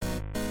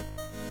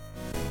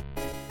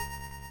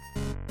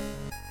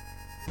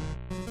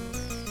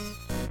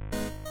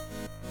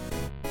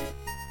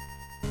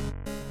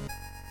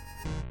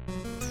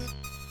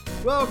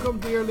Welcome,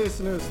 dear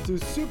listeners, to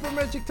Super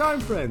Magic Time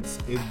Friends.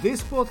 In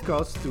this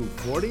podcast, two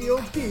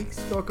 40-year-old geeks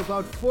talk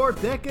about 4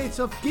 decades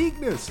of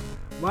geekness.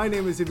 My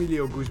name is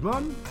Emilio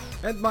Guzman.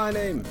 And my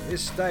name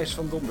is Thijs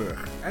van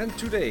Domburg. And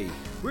today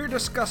we're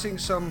discussing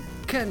some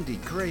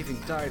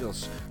candy-craving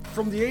titles.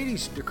 From the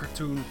 80s, the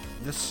cartoon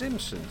The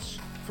Simpsons.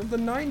 From the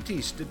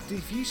 90s, the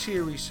TV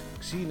series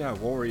Xena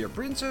Warrior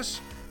Princess.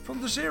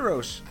 From the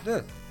Zeros,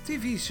 the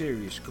TV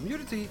series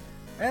Community.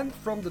 And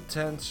from the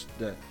 10s,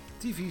 the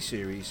TV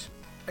series,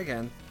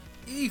 again,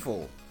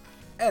 Evil.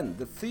 And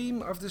the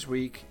theme of this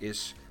week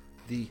is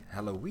the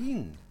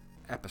Halloween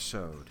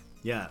episode.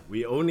 Yeah,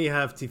 we only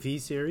have TV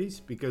series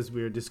because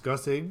we're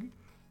discussing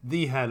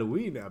the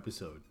Halloween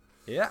episode.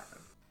 Yeah,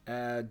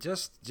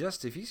 just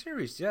TV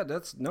series. Yeah,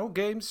 that's no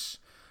games,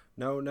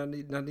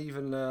 not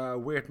even a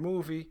weird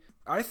movie.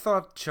 I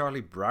thought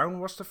Charlie Brown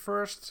was the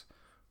first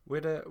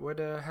with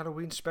a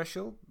Halloween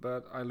special,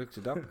 but I looked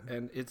it up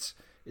and it's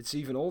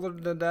even older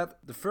than that.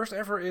 The first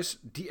ever is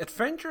The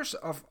Adventures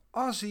of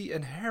Ozzie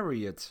and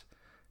Harriet.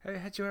 Hey,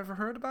 had you ever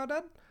heard about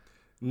that?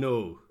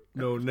 No,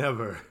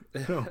 never.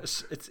 No.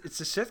 It's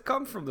a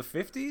sitcom from the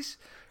 50s.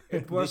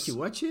 Did you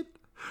watch it?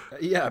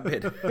 Yeah, a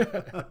bit.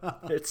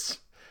 It's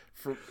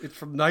from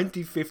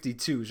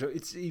 1952, so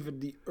it's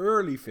even the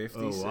early 50s.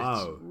 Oh,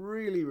 wow. It's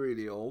really,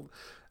 really old.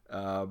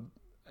 And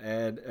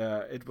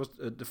it was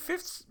the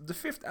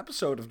fifth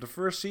episode of the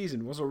first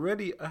season was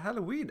already a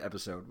Halloween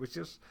episode, which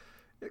is,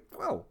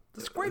 well,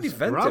 that's quite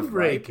inventive,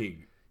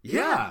 groundbreaking.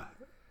 Right?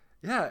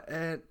 Yeah,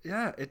 and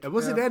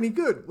was it any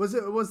good? Was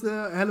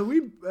the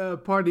Halloween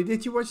party?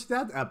 Did you watch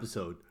that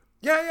episode?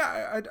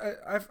 Yeah.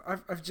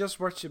 I've just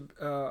watched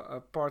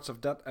parts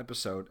of that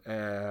episode,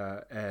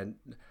 and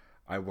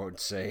I won't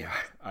say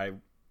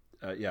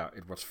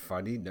it was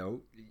funny.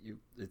 No,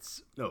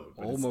 it's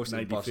almost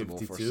impossible.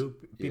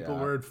 People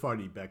weren't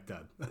funny back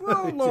then.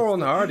 Well, Laurel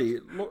and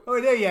Hardy.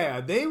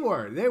 They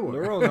were.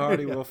 Laurel and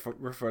Hardy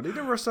were funny.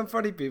 There were some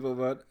funny people,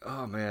 but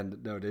oh man,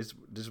 no, this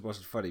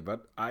wasn't funny.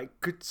 But I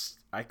could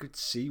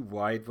see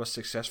why it was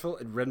successful.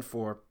 It ran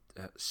for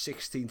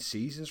 16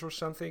 seasons or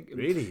something.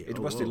 Really? It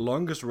was the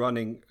longest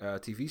running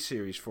TV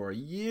series for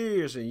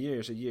years and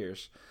years and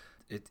years.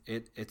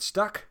 It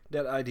stuck,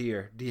 that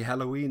idea, the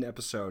Halloween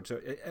episode. So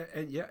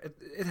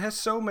it has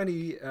so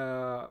many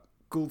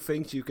cool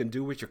things you can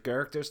do with your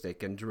characters. They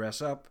can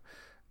dress up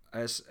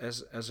as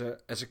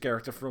a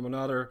character from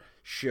another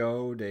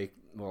show. They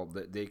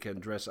can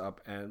dress up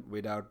and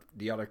without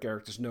the other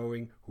characters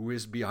knowing who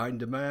is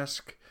behind the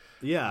mask.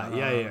 Yeah,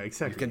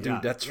 exactly. You can do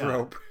that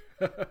trope.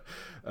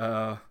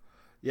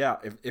 Yeah.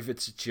 If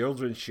it's a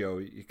children's show,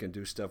 you can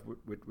do stuff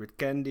with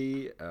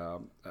candy.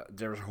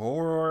 There's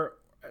horror.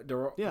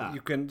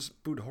 You can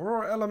put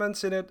horror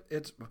elements in it.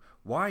 It's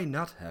why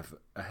not have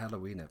a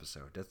Halloween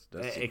episode? That's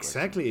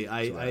exactly.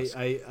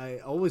 I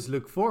always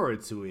look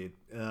forward to it.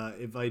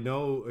 If I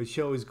know a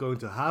show is going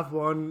to have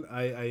one,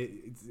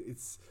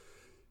 it's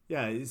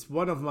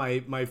one of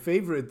my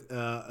favorite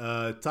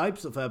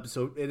types of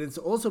episode, and it's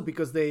also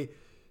because they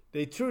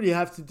truly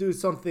have to do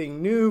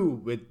something new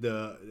with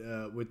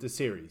the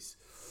series.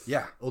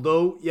 Yeah.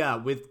 Although,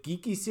 with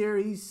geeky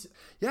series,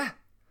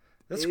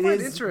 that's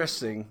quite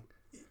interesting.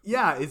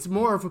 Yeah, it's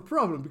more of a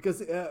problem because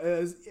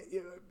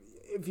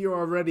if you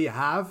already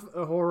have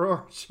a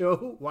horror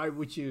show, why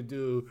would you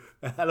do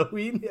a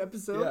Halloween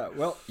episode? Yeah,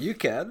 well, you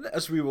can,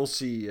 as we will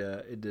see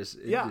in this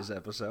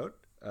episode.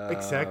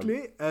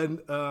 Exactly,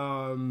 and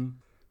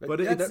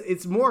but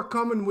it's more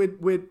common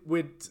with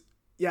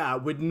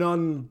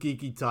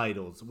non-geeky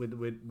titles, with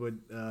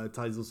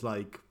titles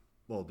like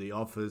The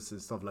Office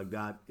and stuff like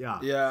that.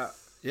 Yeah.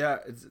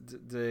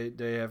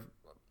 They have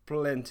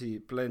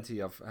plenty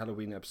of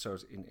Halloween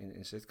episodes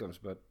in sitcoms,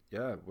 but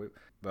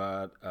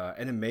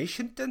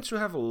animation tends to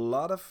have a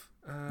lot of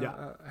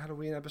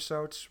Halloween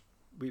episodes.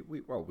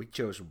 We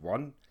chose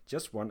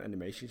just one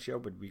animation show,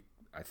 but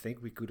I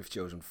think we could have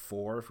chosen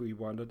 4 if we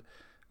wanted,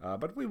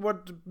 but we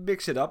want to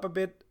mix it up a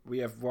bit. We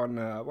have one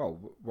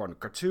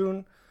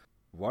cartoon,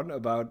 one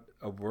about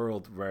a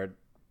world where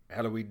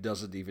Halloween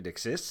doesn't even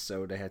exist,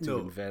 so they had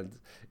to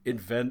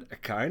invent a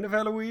kind of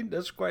Halloween.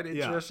 That's quite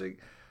interesting.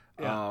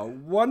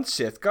 One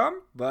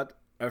sitcom, but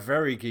a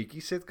very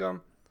geeky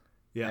sitcom.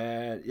 Yeah.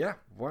 And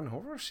one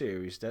horror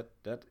series that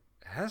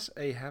has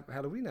a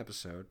Halloween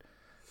episode.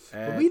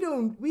 But we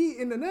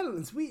in the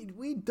Netherlands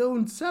we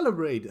don't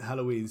celebrate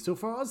Halloween. So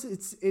for us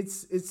it's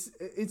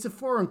a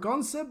foreign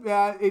concept.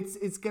 Yeah,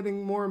 it's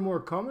getting more and more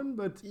common,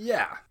 but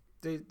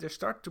they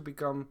start to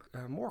become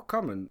more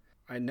common.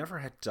 I never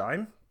had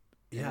time.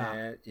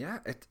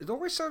 It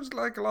always sounds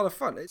like a lot of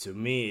fun. To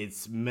me, I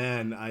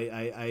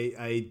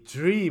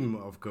dream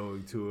of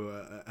going to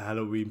a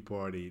Halloween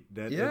party.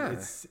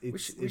 It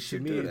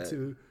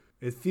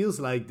feels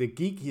like the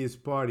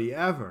geekiest party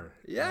ever.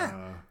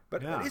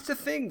 But it's a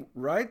thing,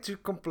 right? To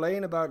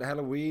complain about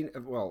Halloween.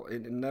 Well,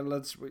 in the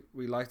Netherlands,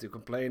 we like to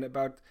complain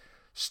about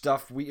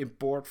stuff we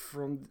import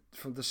from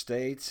the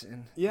States,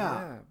 and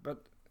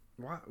but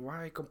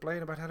why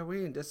complain about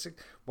Halloween?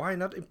 Why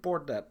not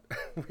import that?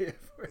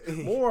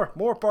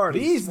 more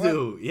parties. Please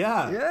do,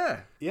 yeah.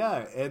 Yeah.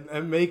 Yeah,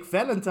 and make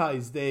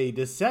Valentine's Day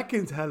the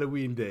second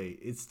Halloween day.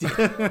 It's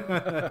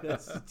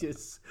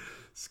just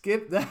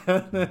skip that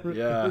and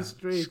go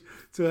straight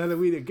to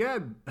Halloween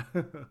again.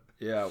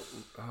 Yeah.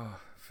 Oh,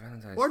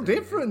 Valentine's or Day.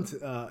 Different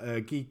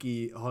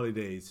geeky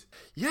holidays.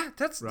 Yeah,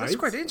 that's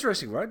quite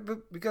interesting, right?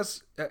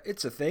 Because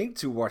it's a thing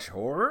to watch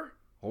horror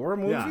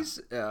movies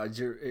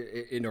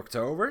in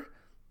October,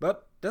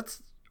 but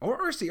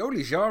horror is the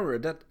only genre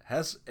that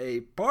has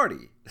a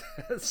party.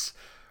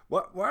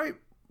 Why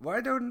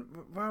don't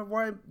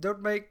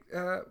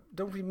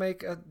we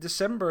make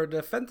December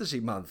the fantasy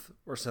month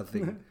or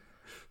something?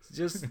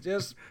 just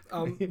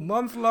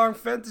month-long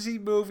fantasy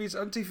movies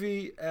on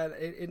TV and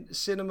in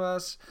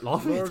cinemas.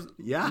 Love it.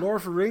 Yeah.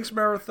 Lord of the Rings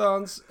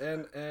marathons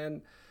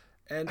and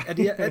at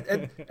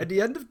the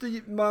end of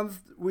the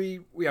month we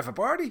have a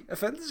party, a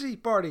fantasy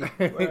party.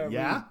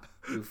 Yeah.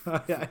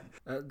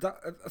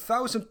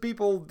 1,000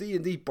 people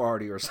D&D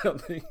party or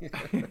something.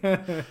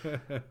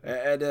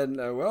 And then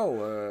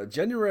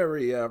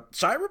January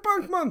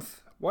Cyberpunk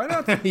month. Why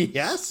not?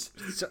 Yes.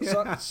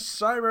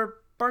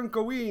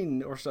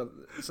 Cyberpunkoween or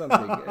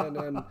something. And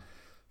then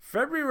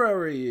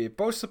February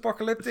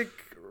post-apocalyptic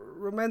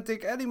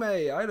romantic anime.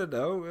 I don't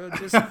know.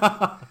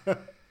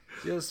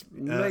 Just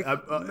make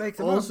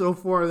them also up.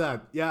 for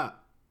that. Yeah.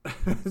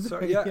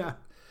 So yeah.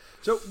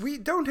 So we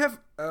don't have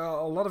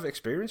a lot of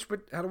experience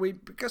with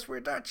Halloween because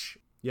we're Dutch.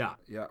 Yeah.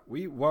 Yeah.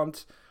 We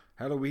want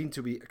Halloween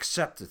to be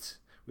accepted.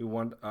 We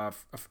want a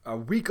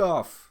week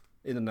off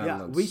in the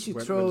Netherlands. Yeah, we should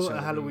throw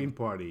a Halloween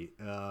party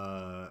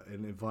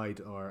and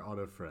invite our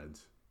other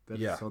friends.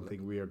 That is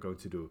something we are going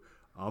to do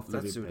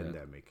after the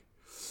pandemic.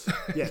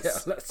 Yes. Yeah,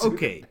 let's do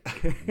okay.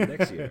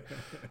 Next year.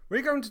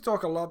 We're going to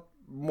talk a lot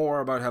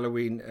more about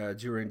Halloween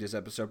during this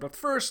episode. But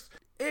first,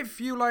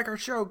 if you like our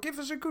show, give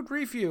us a good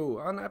review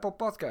on Apple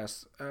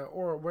Podcasts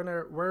or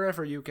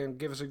wherever you can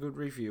give us a good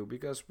review,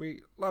 because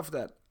we love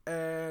that.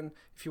 And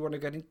if you want to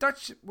get in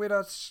touch with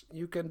us,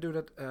 you can do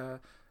that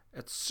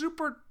at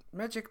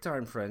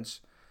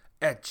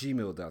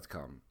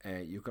supermagictimefriends@gmail.com.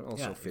 And you can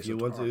also visit. If you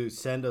want to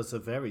send us a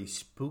very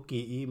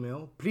spooky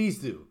email, please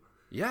do.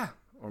 Yeah,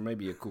 or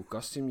maybe a cool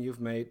costume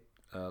you've made.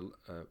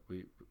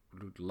 We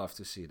would love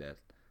to see that.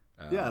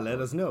 Let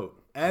us know.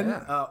 And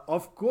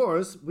of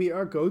course, we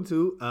are going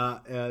to,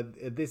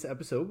 this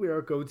episode, we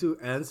are going to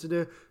answer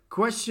the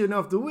question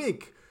of the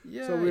week.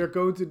 Yay. So we are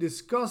going to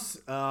discuss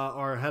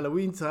our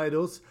Halloween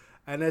titles.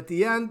 And at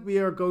the end, we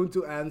are going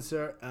to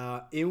answer,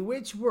 in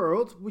which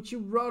world would you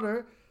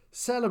rather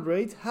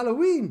celebrate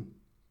Halloween?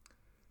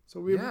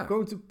 So we're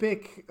going to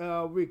pick,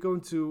 we're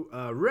going to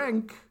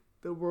rank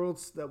the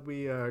worlds that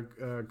we are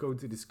going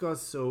to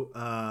discuss. So,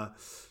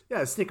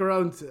 stick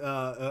around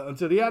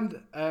until the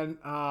end. And,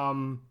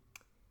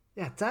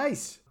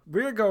 Thijs.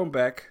 We're going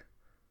back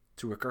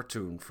to a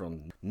cartoon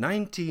from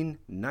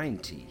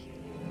 1990.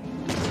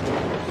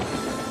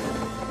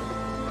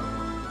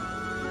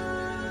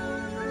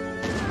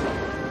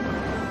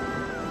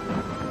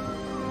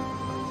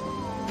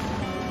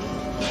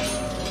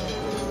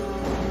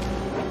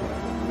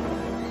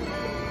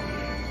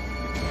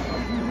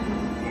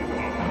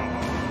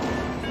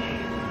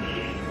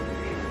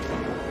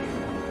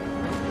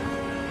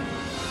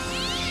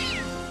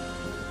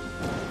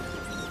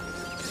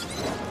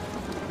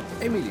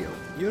 Emilio,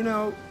 you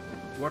know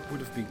what would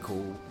have been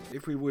cool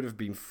if we would have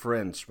been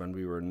friends when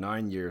we were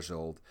 9 years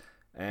old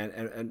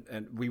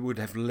and we would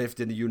have lived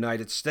in the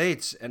United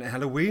States and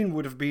Halloween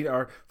would have been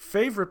our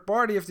favorite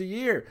party of the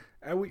year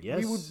and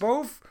we would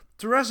both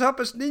dress up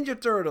as Ninja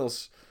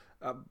Turtles,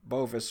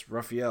 both as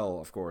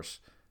Raphael, of course.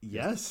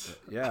 Yes.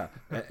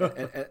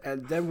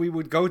 And then we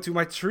would go to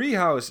my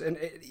treehouse and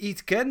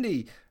eat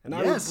candy. And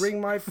I would bring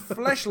my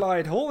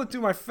flashlight, hold it to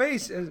my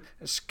face, and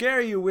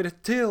scare you with a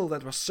tale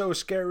that was so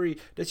scary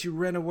that you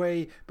ran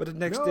away. But the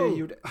next day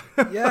you'd,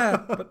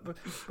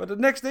 but the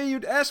next day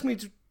you'd ask me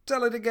to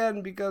tell it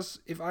again, because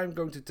if I'm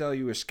going to tell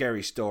you a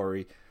scary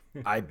story,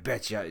 I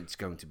betcha it's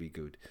going to be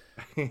good.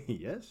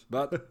 Yes.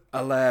 But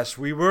alas,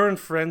 we weren't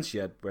friends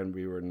yet when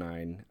we were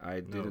 9.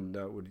 I didn't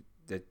know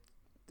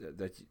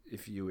that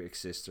if you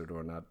existed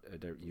or not,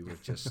 you were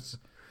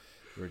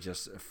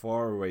just a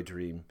faraway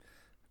dream.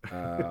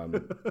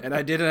 And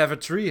I didn't have a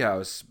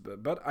treehouse,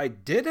 but I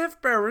did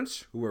have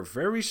parents who were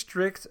very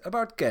strict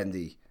about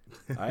candy.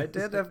 I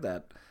did have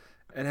that.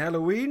 And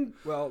Halloween,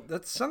 well,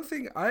 that's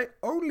something I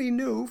only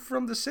knew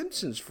from The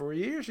Simpsons for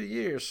years and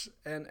years.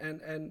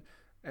 And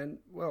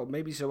well,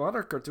 maybe some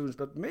other cartoons,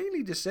 but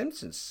mainly The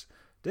Simpsons.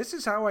 This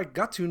is how I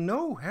got to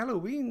know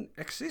Halloween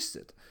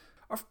existed.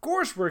 Of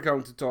course, we're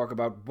going to talk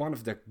about one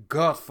of the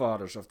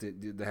godfathers of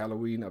the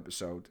Halloween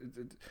episode.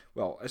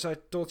 Well, as I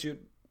told you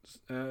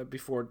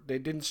before, they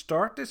didn't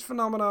start this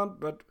phenomenon,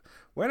 but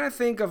when I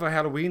think of a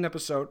Halloween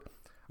episode,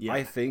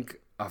 I think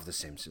of The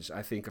Simpsons.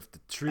 I think of the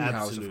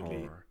Treehouse of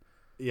Horror.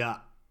 Yeah,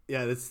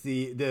 that's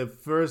the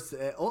first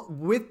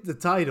with the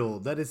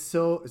title. That is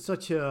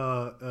such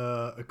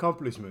a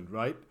accomplishment,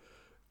 right?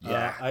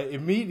 Yeah, I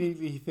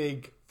immediately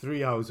think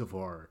Treehouse of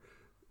Horror.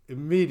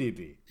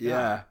 immediately.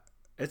 Yeah.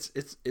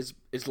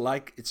 It's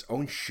like its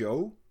own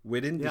show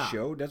within the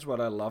show. That's what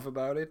I love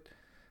about it.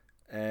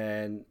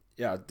 And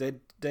yeah,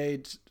 they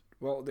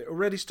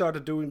already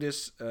started doing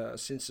this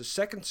since the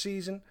second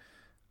season.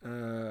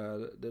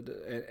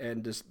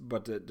 The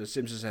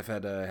Simpsons have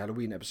had a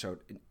Halloween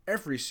episode in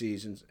every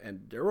season,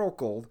 and they're all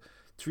called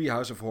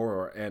Treehouse of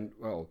Horror. And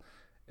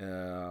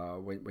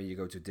when you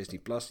go to Disney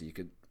Plus, you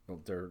can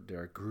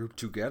they're grouped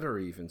together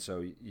even, so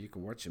you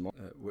can watch them all,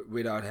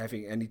 without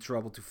having any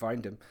trouble to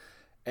find them.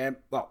 And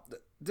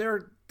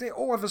they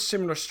all have a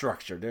similar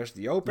structure. There's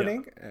the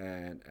opening,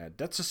 and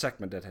that's a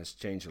segment that has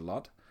changed a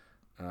lot.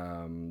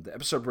 The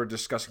episode we're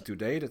discussing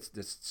today,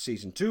 that's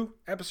season 2,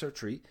 episode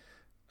 3.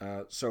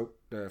 So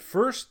the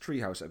first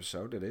Treehouse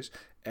episode, that is,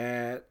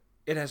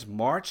 it has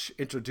Marge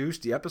introduce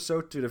the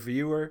episode to the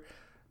viewer.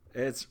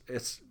 It's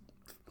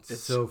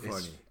so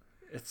funny.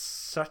 It's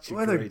such a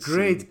what great a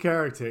great scene.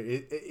 Character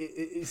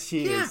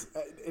she is.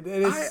 It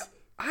is.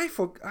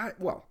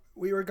 Well,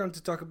 we were going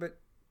to talk a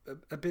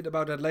bit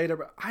about that later,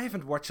 but I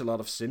haven't watched a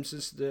lot of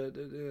Simpsons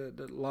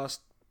the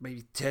last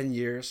maybe 10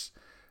 years.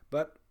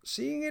 But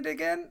seeing it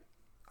again,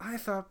 I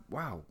thought,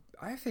 wow,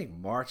 I think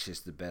Marge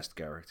is the best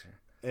character.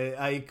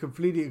 I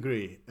completely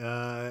agree.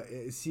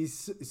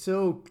 She's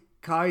so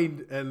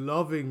kind and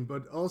loving,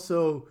 but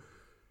also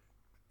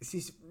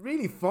she's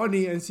really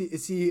funny, and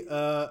she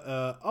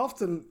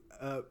often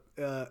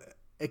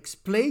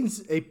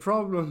explains a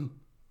problem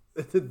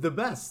the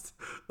best.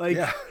 Like,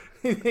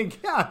 you think,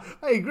 I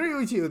agree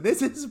with you.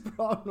 This is a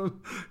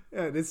problem.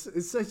 Yeah,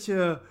 it's such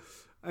a.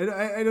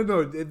 I don't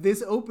know.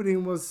 This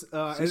opening was.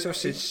 She's so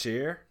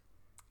sincere.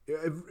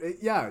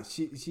 Yeah,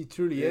 she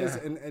truly is,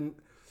 and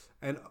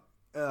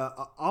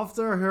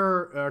after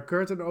her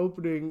curtain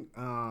opening,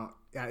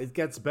 it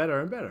gets better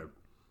and better.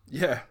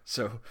 Yeah,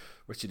 so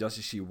what she does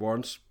is she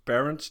warns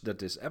parents that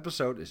this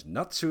episode is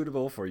not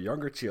suitable for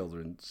younger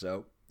children.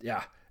 So,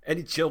 yeah,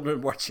 any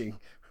children watching,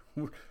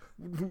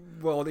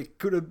 well,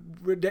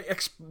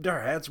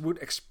 their heads would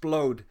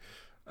explode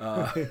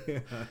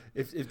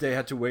if they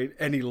had to wait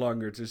any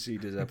longer to see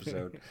this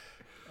episode.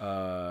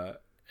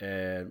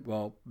 And,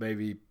 well,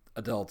 maybe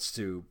adults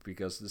too,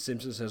 because The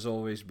Simpsons has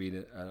always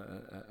been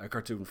a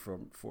cartoon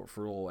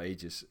for all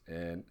ages.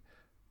 And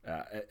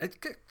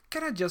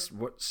can I just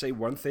say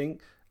one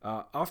thing?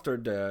 After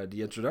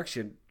the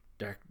introduction,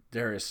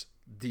 there is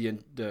the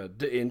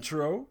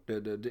intro,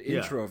 the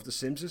intro of The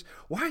Simpsons.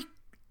 Why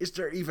is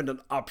there even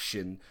an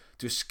option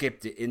to skip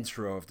the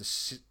intro of the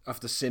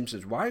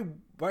Simpsons? Why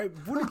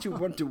wouldn't you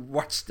want to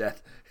watch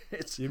that?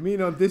 You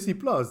mean on Disney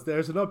Plus?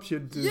 There's an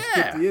option to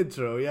skip the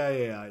intro.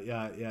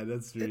 Yeah.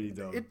 That's really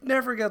dumb. It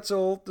never gets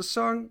old. The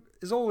song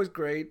is always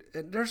great,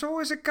 and there's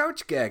always a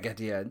couch gag at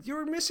the end.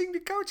 You're missing the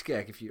couch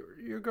gag if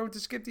you're going to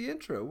skip the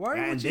intro. Why?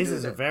 And would you this do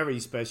is that? a very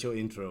special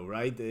intro,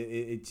 right?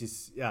 It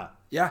just Yeah.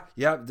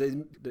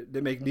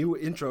 They make new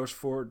intros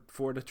for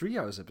the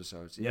Treehouse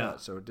episodes. Yeah.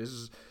 So this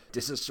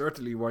is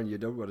certainly one you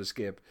don't want to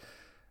skip.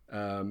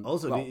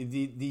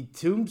 The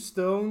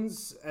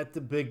tombstones at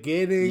the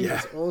beginning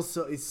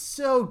is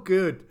so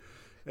good.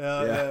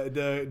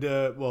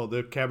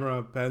 The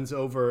camera pans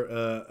over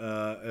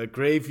a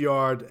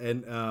graveyard,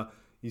 and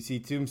you see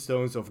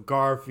tombstones of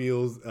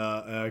Garfield,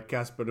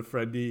 Casper the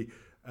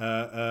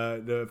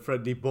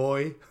friendly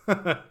boy,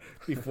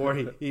 before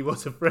he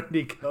was a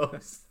friendly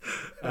ghost.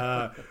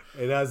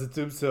 It has a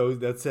tombstone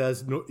that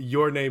says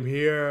your name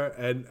here,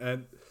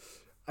 and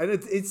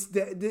it's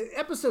the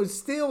episode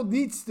still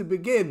needs to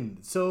begin,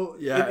 so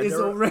it is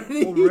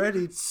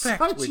already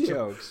packed with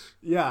jokes.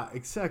 Yeah,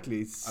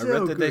 exactly. I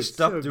read that they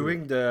stopped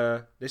doing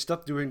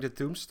the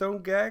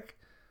tombstone gag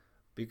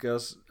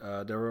because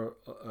there were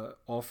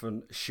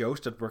often shows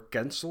that were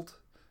cancelled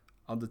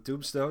on the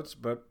tombstones,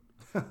 but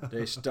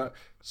they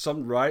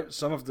some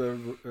members of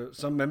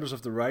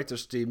the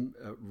writers team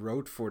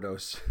wrote for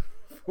those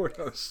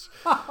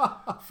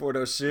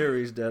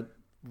series that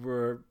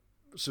were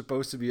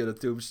supposed to be on the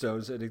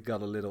tombstones, and it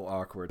got a little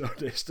awkward.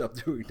 They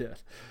stopped doing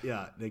that.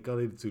 Yeah, they got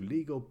into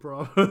legal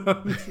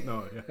problems.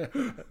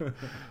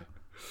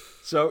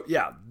 So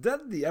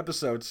then the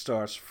episode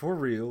starts for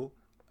real,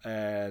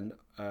 and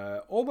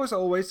almost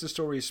always the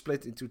story is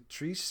split into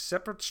 3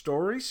 separate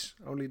stories.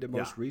 Only the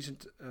most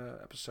recent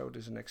episode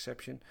is an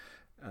exception.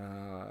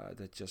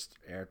 That just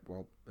aired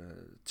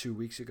 2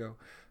 weeks ago,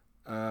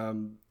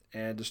 and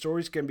the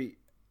stories can be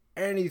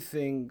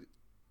anything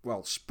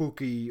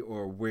spooky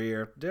or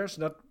weird. There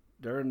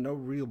are no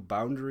real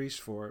boundaries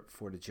for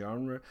the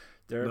genre.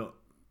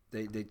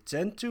 They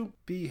tend to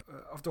be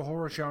of the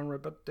horror genre,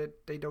 but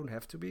they don't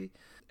have to be.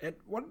 And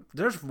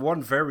there's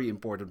one very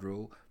important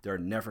rule: they're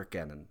never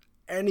canon.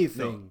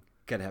 Anything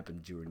can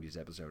happen during this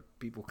episode.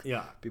 People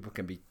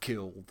can be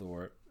killed,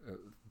 or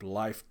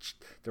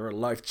there are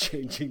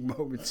life-changing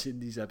moments in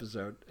this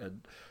episode,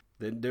 and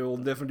then they will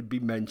definitely be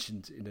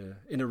mentioned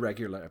in a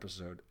regular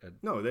episode. And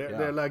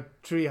they're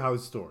like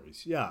Treehouse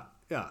stories. Yeah.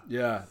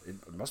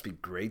 It must be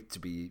great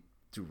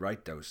to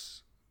write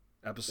those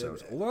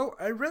episodes. Although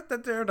I read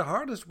that they're the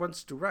hardest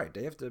ones to write.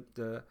 They have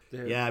the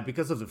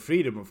because of the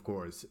freedom, of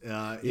course.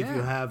 If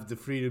you have the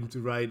freedom to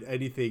write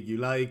anything you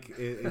like,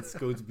 it's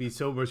going to be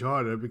so much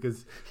harder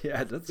because you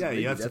have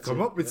to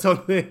come up with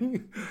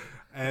something,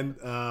 and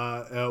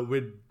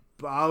with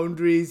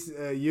boundaries,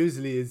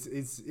 usually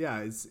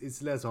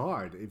it's less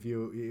hard if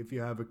you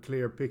have a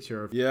clear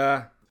picture of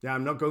Yeah,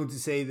 I'm not going to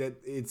say that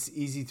it's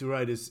easy to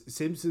write a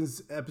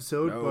Simpsons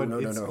episode, but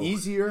it's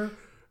easier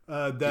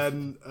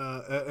than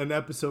an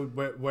episode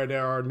where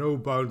there are no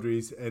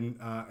boundaries and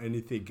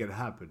anything can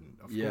happen.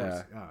 Of course.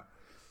 Yeah.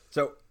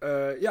 So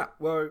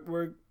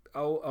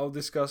I'll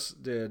discuss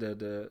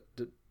the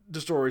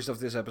stories of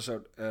this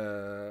episode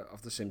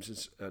of The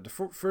Simpsons. The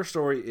first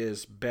story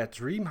is Bad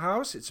Dream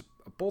House. It's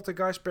a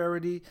poltergeist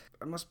parody.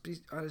 I must be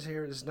honest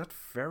here, it's not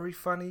very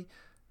funny,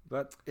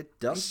 but it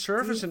does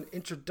serve as an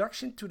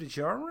introduction to the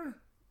genre.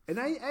 And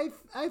I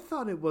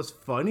thought it was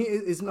funny.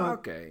 It's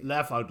not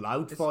laugh out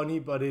loud funny,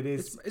 but it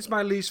is. It's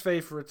my least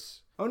favorite.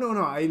 Oh no,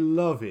 I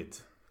love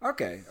it.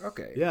 Okay.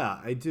 Yeah,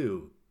 I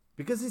do,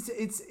 because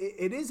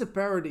it is a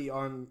parody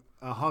on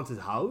a haunted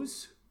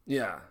house.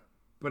 Yeah.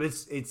 But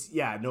it's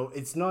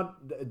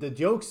not the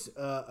jokes.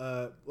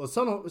 Well,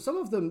 some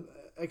of them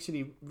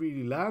actually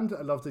really land.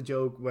 I love the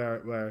joke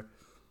where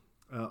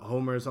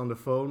Homer is on the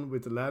phone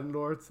with the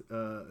landlord,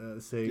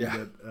 saying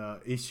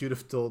that he should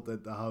have told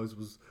that the house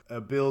was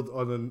built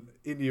on an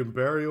Indian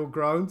burial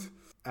ground,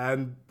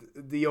 and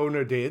the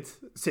owner did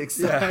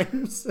 6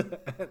 times.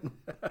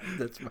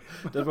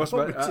 That was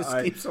my.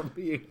 Keeps on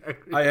being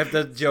angry. I have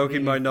that joke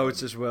in my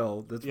notes as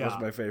well. That was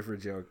my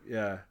favorite joke.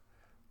 Yeah.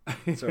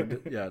 So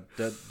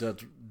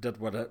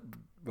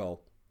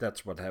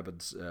that's what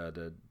happens.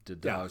 The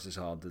house is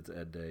haunted,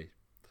 and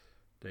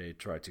they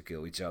try to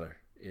kill each other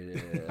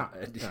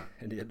at the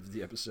end of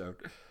the episode.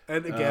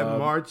 And again,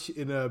 Marge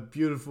in a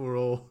beautiful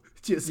role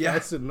just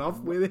has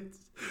enough with it.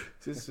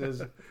 Just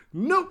says,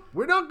 "Nope,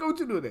 we're not going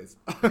to do this."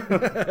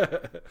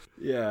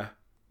 Yeah,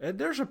 and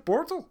there's a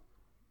portal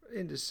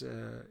in this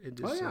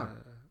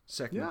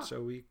segment,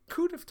 so we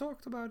could have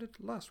talked about it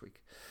last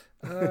week.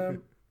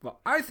 Well,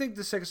 I think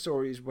the second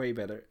story is way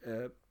better.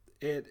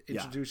 It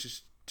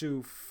introduces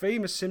two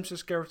famous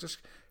Simpsons characters,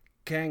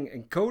 Kang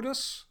and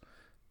Kodos.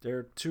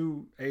 They're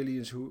two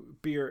aliens who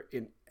appear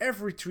in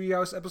every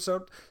Treehouse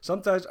episode.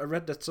 Sometimes I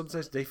read that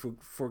sometimes they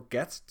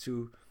forget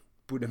to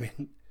put them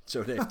in,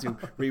 so they have to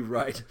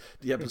rewrite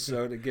the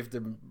episode and give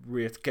them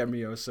weird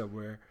cameos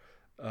somewhere.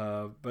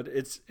 But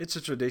it's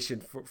a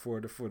tradition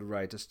for the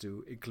writers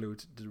to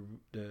include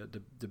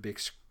the big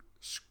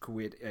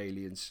squid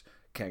aliens,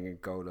 Kang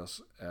and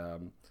Kodos.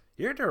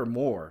 Here there are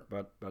more,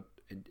 but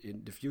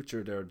in the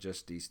future there are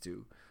just these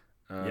two.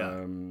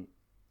 And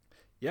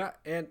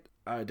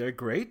they're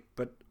great,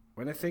 but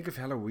when I think of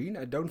Halloween,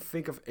 I don't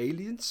think of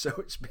aliens, so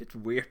it's a bit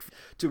weird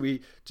to me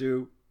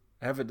to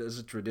have it as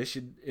a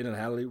tradition in a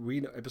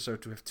Halloween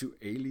episode to have two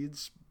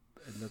aliens.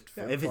 And not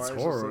if it's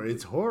horror,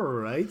 it's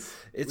horror, right?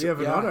 We have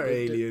another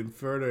alien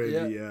further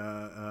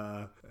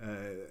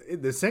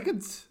in the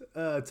second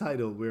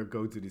title we're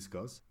going to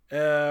discuss.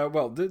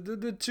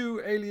 The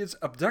two aliens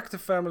abduct the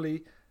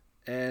family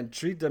and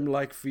treat them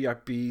like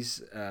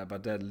VIPs,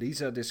 but then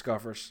Lisa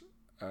discovers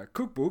a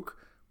cookbook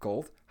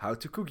called How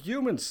to Cook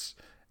Humans,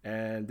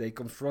 and they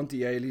confront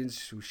the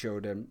aliens, who show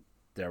them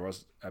there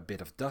was a bit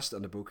of dust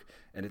on the book,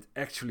 and it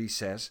actually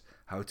says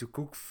how to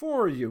cook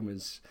for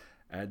humans.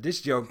 And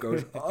this joke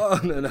goes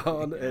on, and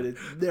it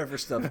never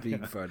stops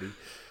being funny.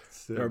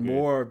 So there are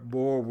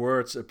more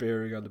words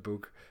appearing on the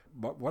book.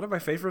 But one of my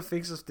favorite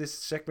things of this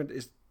segment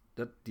is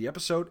that the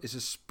episode is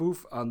a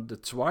spoof on the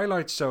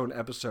Twilight Zone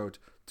episode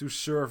To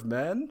Serve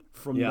Man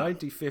from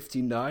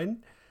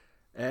 1959.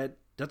 And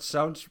that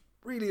sounds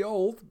really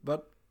old,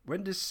 but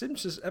when this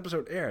Simpsons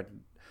episode aired,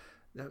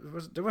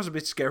 that was a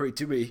bit scary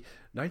to me.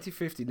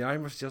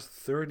 1959 was just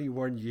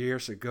 31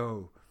 years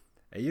ago.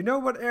 And you know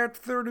what aired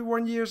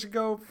 31 years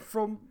ago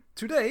from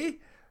today?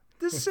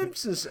 The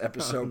Simpsons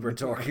episode we're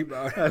talking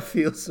about. I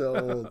feel so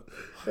old.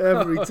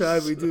 Every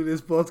time we do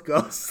this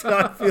podcast,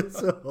 I feel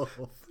so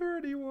old.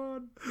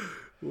 31.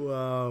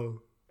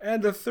 Wow.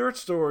 And the third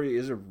story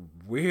is a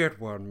weird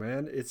one,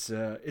 man. It's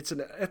an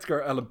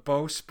Edgar Allan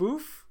Poe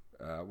spoof.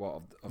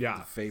 Of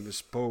the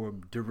famous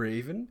poem The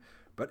Raven.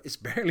 But it's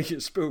barely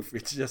a spoof.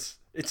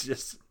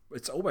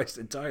 It's almost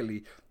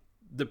entirely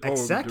the poem.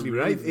 Exactly, The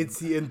right? Raven. It's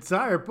the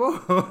entire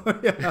poem.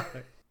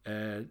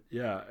 A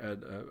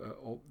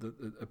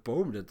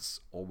poem that's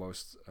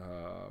almost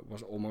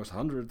was almost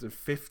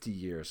 150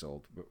 years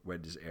old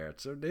when this aired.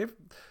 So they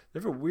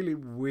have a really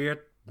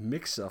weird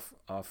mix of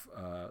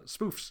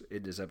spoofs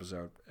in this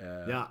episode.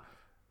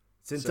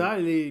 It's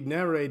entirely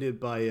narrated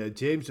by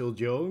James Earl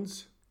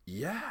Jones.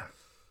 Yeah,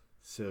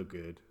 so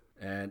good.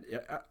 And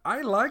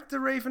I like the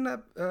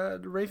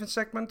Raven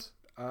segment.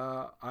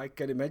 I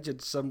can imagine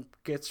some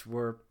kids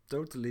were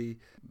totally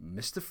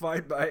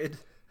mystified by it.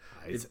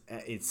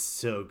 It's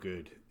so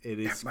good. It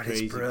is but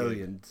crazy. It's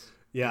brilliant. Good.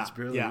 Yeah, it's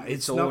brilliant. Yeah,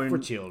 it's not for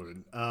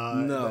children.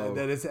 No,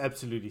 that is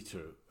absolutely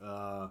true.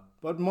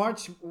 But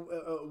Marge,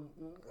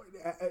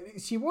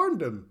 she warned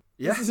them.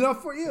 This is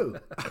not for you.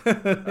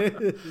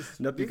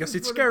 Not because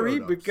it's scary,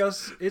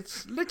 because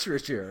it's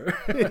literature.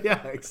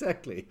 Yeah,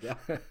 exactly. Yeah.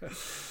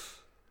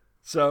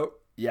 So,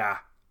 yeah.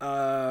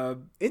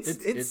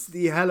 It's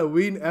the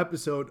Halloween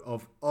episode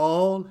of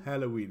all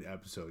Halloween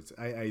episodes.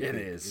 I think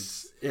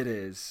it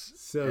is.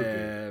 So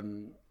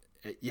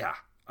good. Yeah.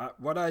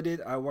 What I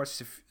did, I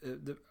watched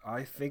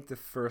I think the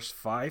first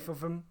 5 of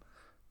them.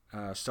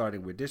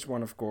 Starting with this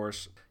one, of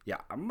course. Yeah,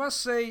 I must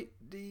say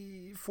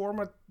the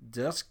format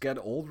does get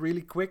old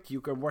really quick. You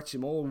can watch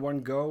them all in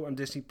one go on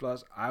Disney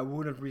Plus. I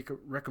wouldn't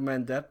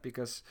recommend that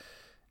because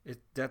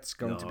that's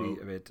going to be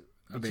a bit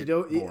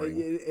boring.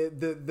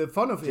 The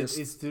fun of it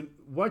is to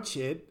watch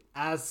it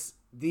as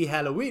the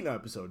Halloween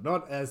episode,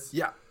 not as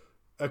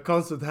a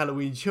constant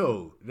Halloween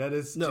show. That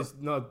is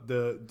just not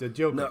the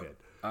joke of it.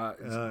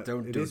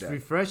 Don't do that. It is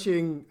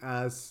refreshing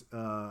as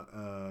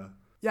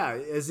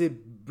as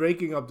it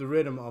breaking up the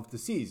rhythm of the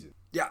season.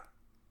 Yeah,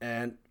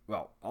 and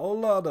well, a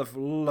lot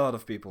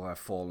of people have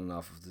fallen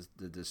off of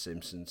the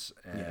Simpsons.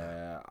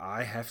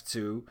 I have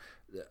too.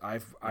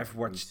 I've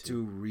watched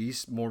 2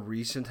 more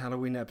recent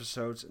Halloween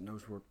episodes, and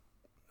those were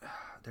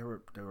they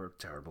were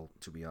terrible,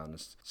 to be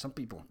honest. Some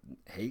people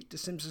hate the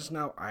Simpsons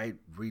now. I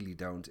really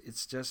don't.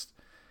 It's just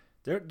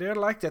they're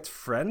like that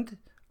friend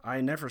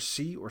I never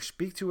see or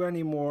speak to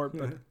anymore,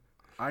 but.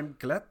 I'm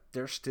glad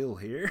they're still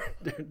here,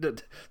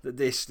 that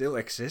they still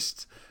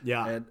exist.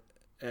 Yeah,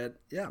 and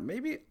yeah,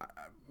 maybe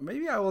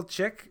I will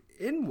check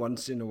in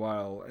once in a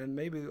while, and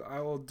maybe I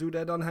will do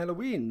that on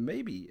Halloween, and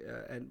maybe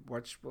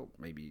watch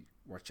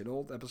an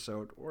old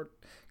episode or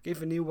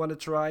give a new one a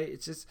try.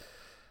 It's just,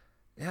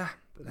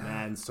 but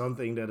man,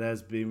 something that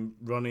has been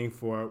running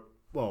for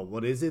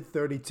what is it,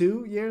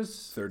 32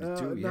 years?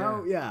 32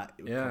 now, yeah.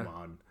 Come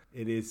on,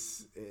 it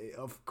is.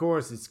 Of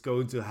course, it's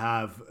going to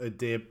have a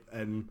dip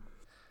and.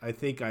 I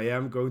think I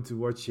am going to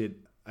watch it.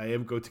 I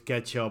am going to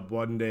catch up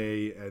one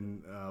day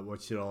and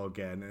watch it all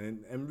again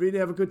and really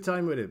have a good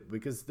time with it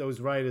because those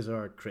writers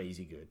are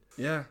crazy good.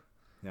 Yeah.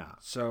 Yeah.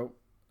 So,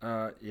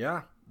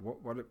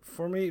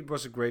 for me, it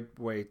was a great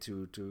way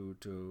to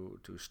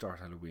start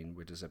Halloween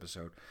with this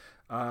episode.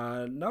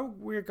 Now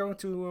we're going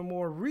to a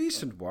more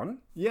recent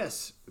one.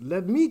 Yes.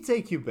 Let me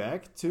take you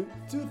back to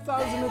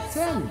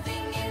 2010.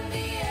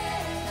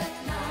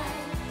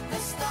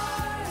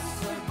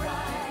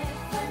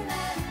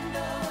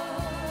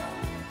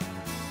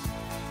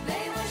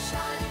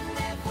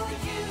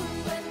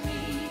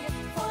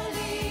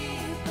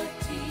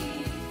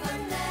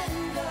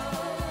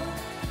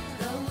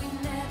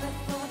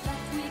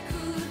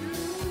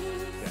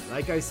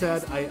 Like I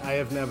said, I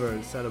have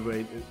never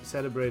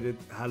celebrated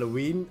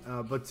Halloween,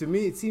 but to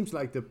me it seems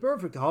like the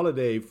perfect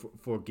holiday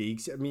for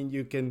geeks. I mean,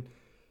 you can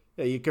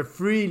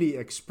freely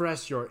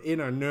express your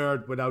inner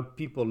nerd without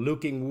people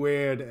looking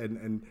weird,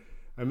 and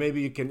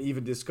maybe you can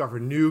even discover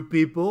new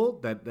people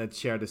that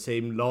share the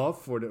same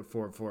love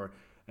for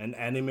an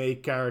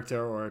anime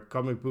character or a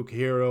comic book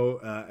hero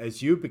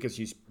as you, because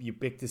you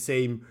pick the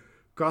same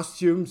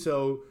costume.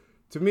 So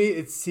to me,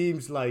 it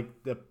seems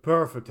like the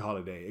perfect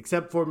holiday,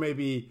 except for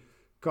maybe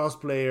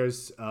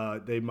cosplayers.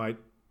 They might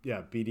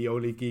be the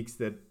only geeks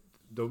that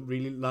don't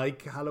really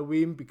like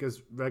Halloween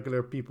because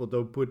regular people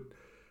don't put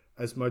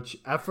as much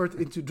effort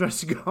into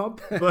dressing up.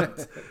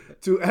 But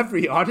to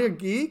every other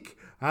geek,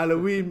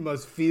 Halloween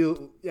must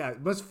feel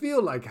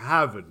like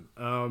heaven.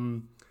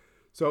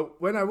 So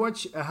when I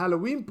watch a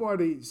Halloween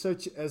party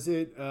such as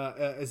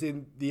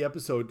in the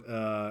episode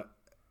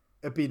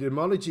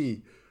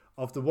Epidemiology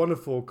of the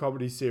wonderful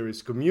comedy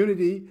series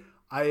Community,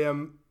 I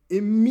am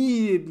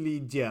immediately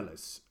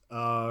jealous.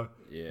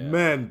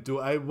 Man, do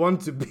I want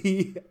to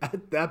be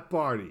at that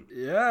party.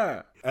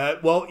 Yeah.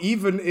 Well,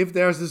 even if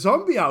there's a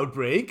zombie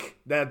outbreak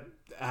that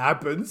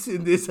happens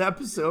in this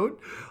episode,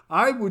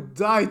 I would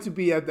die to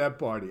be at that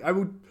party. I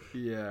would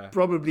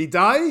probably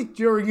die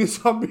during a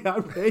zombie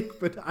outbreak,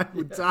 but I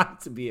would die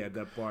to be at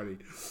that party.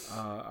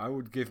 I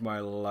would give my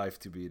life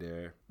to be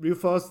there. Real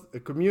fast,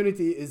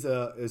 Community is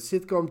a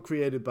sitcom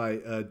created by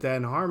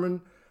Dan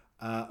Harmon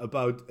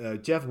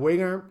about Jeff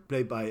Winger,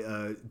 played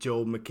by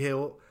Joel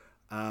McHale.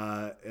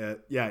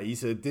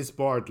 He's a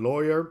disbarred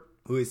lawyer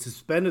who is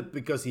suspended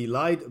because he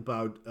lied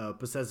about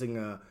possessing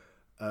a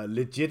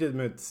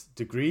legitimate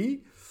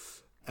degree.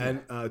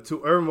 And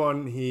to earn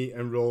one, he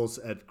enrolls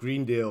at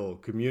Greendale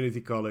Community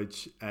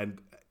College.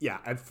 And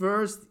at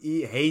first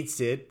he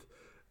hates it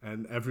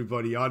and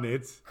everybody on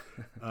it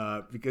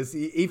because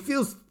he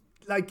feels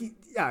like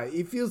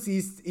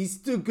he's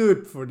too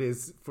good for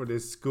this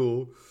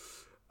school.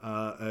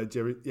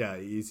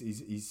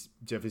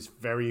 Jeff is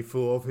very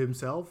full of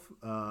himself.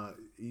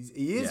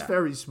 He is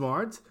very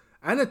smart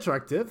and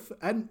attractive,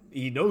 and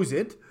he knows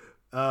it.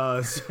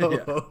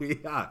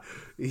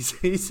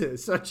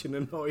 He's such an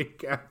annoying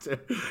character.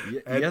 He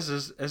has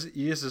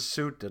a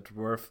suit that's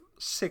worth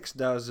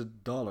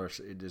 $6,000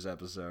 in this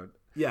episode.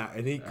 Yeah,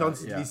 and he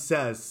constantly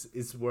says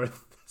it's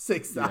worth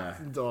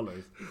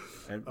 $6,000.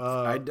 And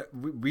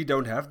we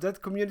don't have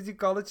that community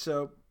college,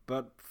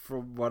 but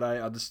from what I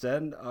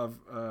understand of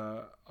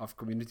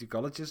community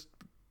colleges,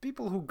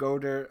 people who go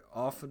there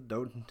often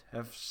don't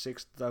have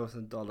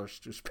 $6,000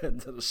 to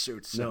spend on a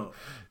suit. So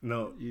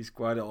no, he's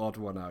quite an odd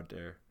one out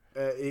there.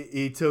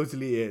 He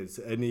totally is,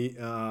 and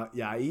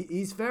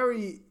he's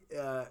very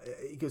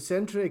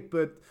egocentric,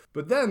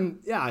 but then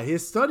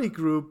his study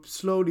group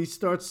slowly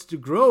starts to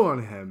grow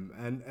on him,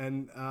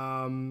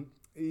 and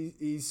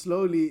he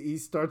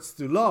starts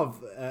to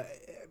love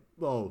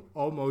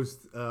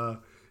almost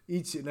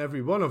each and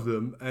every one of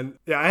them. And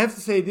I have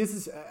to say,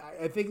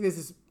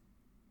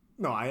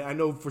 I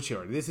know for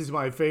sure this is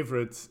my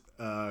favorite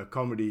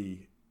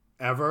comedy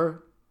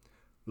ever.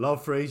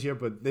 Love Frasier,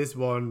 but this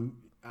one.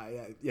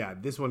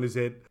 This one is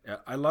it. Yeah,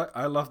 I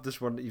love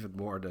this one even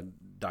more than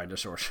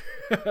Dinosaurs.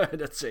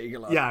 That's saying a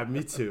lot. Yeah,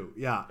 me too.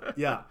 Yeah.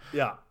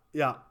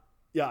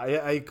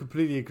 I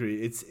completely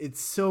agree.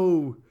 It's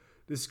so,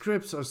 the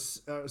scripts are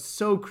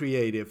so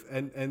creative,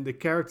 and the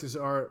characters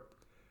are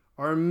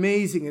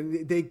amazing,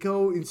 and they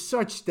go in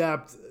such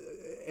depth,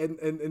 and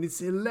it's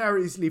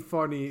hilariously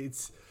funny.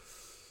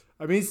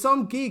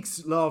 Some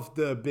geeks love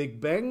the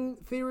Big Bang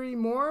Theory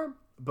more.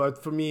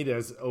 But for me,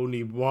 there's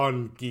only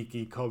one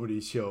geeky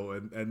comedy show,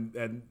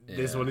 and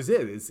this one is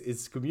it.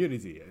 It's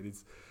Community, and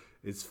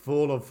it's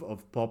full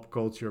of pop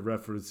culture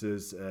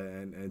references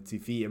and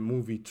TV and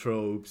movie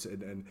tropes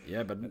and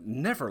but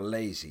never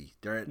lazy.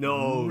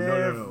 No.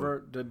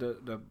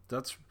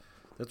 That's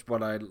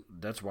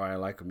why I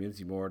like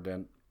Community more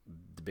than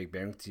the Big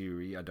Bang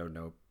Theory. I don't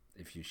know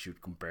if you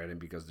should compare them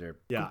because they're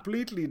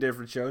completely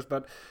different shows,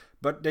 but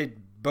they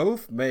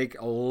both make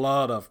a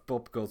lot of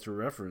pop culture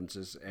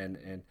references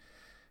and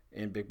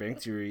in Big Bang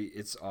Theory,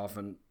 it's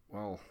often,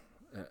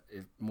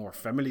 more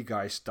Family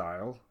Guy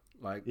style.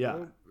 Like,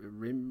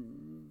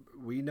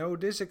 we know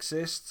this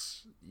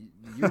exists.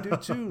 You do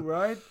too,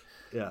 right?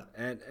 Yeah.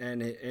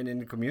 And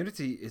in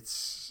Community,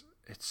 it's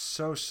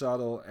so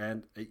subtle,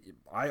 and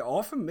I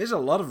often miss a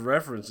lot of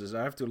references.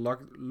 I have to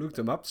look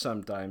them up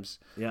sometimes.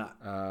 Yeah.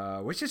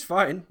 Which is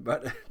fine,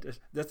 but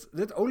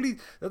that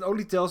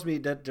only tells me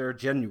that they're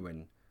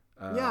genuine.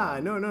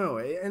 No,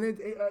 and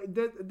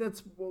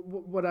that's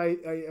what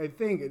I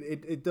think.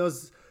 It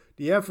does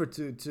the effort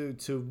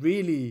to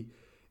really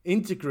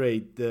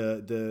integrate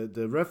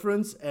the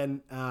reference,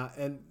 and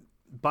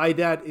by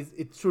that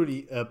it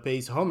truly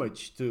pays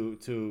homage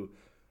to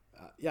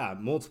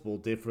multiple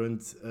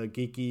different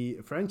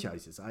geeky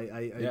franchises.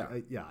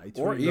 I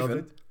truly love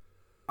it.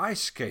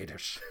 Ice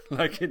skaters,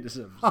 like in this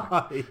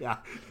episode.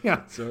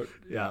 yeah. So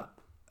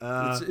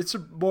it's a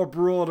more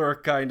broader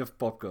kind of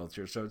pop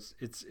culture. So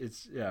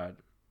it's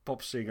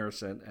pop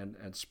singers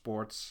and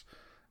sports,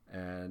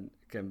 and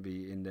can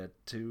be in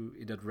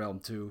that realm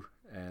too.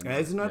 And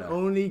it's not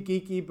only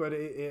geeky, but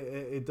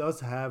it does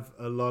have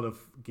a lot of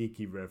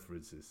geeky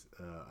references.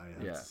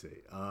 I have to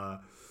say.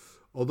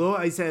 Although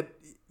I said,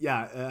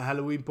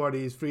 Halloween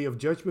Party is free of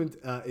judgment.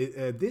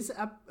 This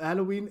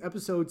Halloween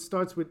episode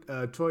starts with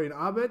Troy and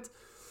Abed,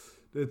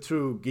 the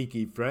true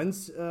geeky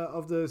friends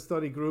of the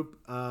study group,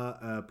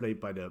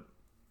 played by the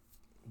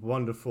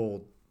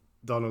wonderful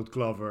Donald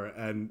Glover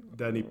and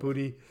Danny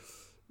Pudi.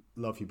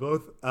 Love you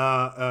both.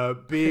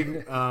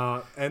 Being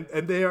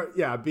and they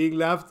are being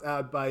laughed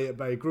at by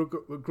a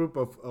group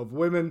of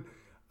women.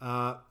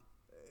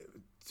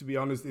 To be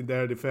honest, in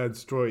their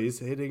defense, Troy is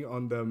hitting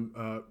on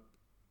them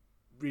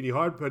really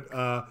hard, but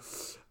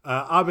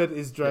Abed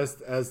is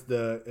dressed as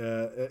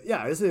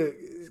as a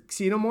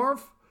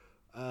xenomorph.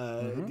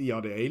 The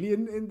other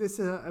alien in this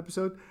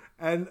episode,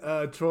 and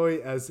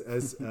Troy as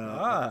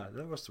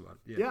that was the one.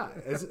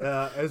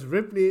 As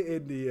Ripley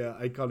in the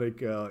iconic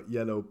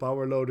yellow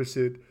power loader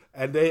suit,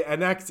 and they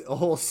enact a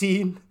whole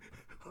scene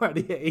where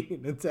the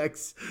alien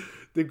attacks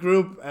the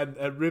group, and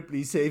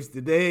Ripley saves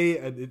the day,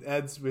 and it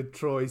ends with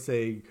Troy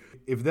saying,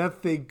 "If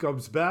that thing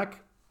comes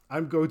back,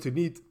 I'm going to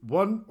need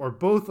one or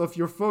both of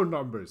your phone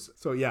numbers."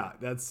 So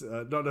that's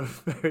not a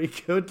very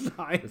good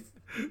line.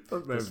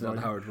 That's not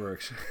how it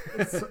works.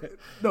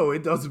 No,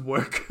 it doesn't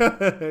work.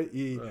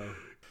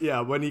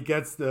 When he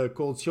gets the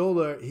cold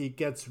shoulder, he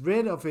gets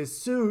rid of his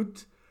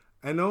suit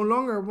and no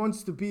longer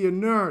wants to be a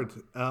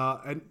nerd.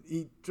 And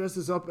he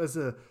dresses up as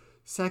a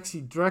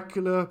sexy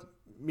Dracula,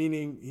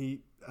 meaning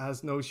he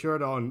has no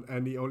shirt on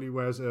and he only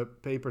wears a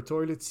paper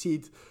toilet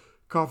seat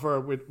cover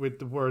with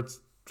the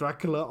words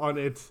Dracula on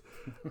it.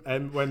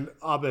 And when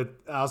Abed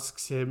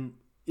asks him,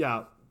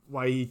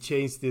 why he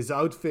changed his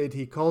outfit,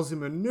 he calls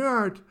him a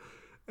nerd.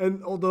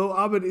 And although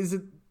Abed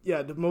isn't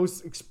the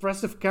most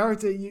expressive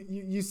character,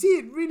 you see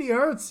it really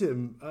hurts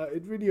him.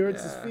 It really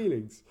hurts his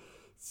feelings.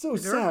 It's so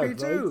sad, hurt me right?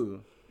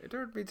 too. It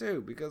hurt me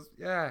too because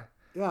I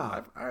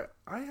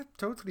had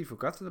totally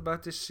forgotten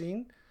about this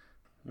scene.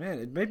 Man,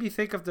 it made me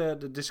think of the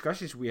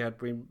discussions we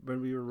had when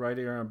we were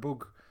writing our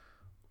book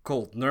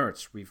called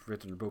Nerds. We've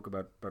written a book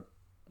about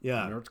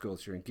nerd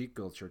culture and geek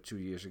culture 2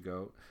 years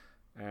ago.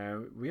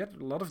 We had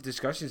a lot of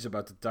discussions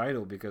about the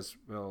title because,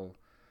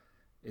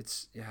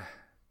 it's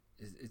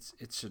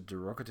a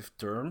derogative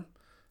term.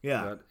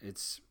 Yeah, but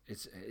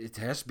it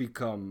has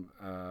become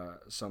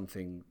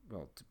something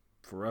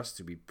for us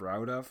to be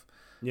proud of.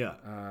 Yeah.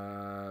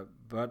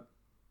 But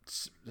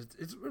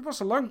it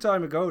was a long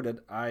time ago that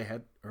I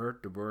had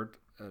heard the word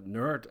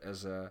nerd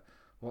as a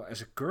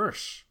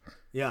curse.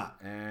 Yeah.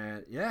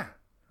 And yeah,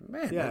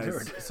 man, yeah,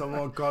 it's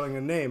someone calling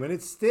a name, and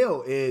it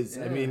still is.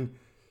 Yeah. I mean,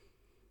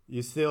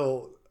 you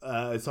still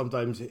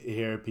sometimes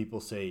hear people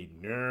say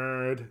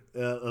nerd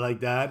like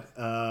that.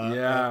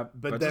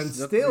 But then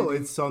still, really...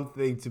 it's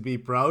something to be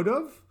proud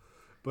of.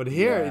 But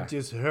here it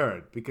just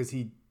hurt because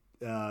he's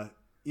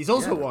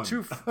also one.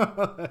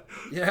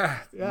 yeah.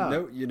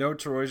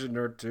 Troy's a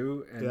nerd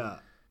too. And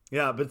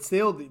yeah. But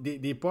still,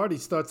 the party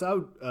starts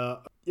out.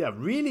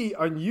 Really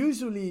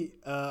unusually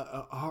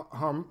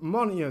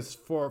harmonious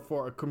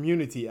for a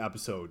community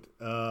episode.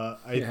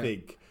 I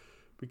think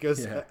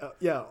because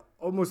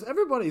almost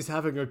everybody is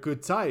having a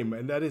good time,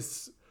 and that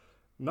is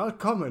not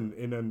common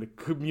in a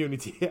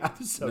community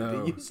episode.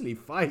 No. They usually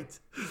fight.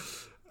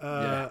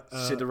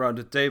 Sit around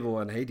the table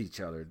and hate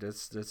each other.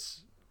 That's the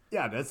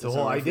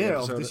whole idea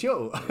of the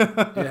show.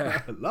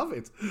 I love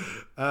it.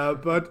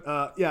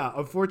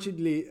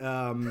 Unfortunately,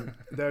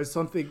 there's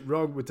something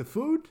wrong with the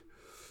food.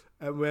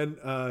 And when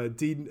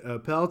Dean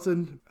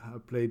Pelton,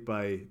 played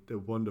by the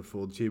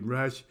wonderful Jim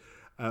Rash,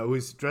 who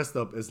is dressed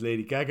up as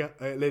Lady Gaga,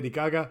 and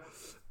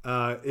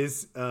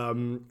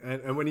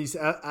when he's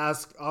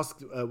asked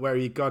where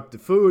he got the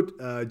food,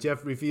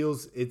 Jeff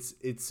reveals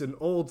it's an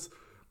old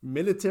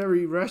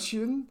military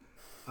ration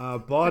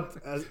bought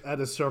at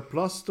a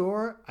surplus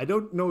store. I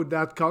don't know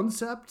that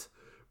concept,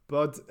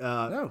 but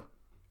no.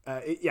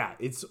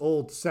 It's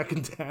old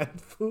second-hand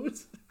food.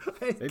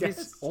 Maybe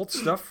it's old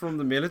stuff from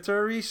the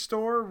military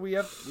store. We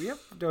have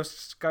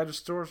those kind of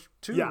stores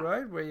too,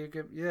 right? Where you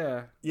get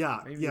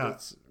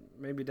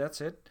maybe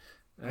that's it.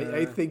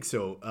 I think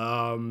so.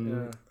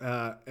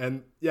 At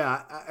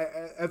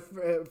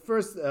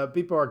first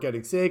people are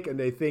getting sick and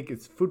they think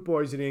it's food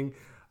poisoning.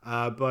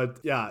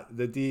 But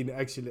the dean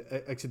actually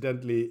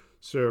accidentally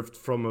served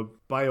from a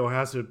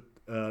biohazard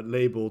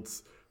labeled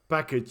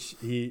package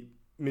he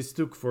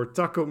mistook for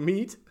taco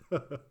meat.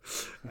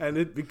 And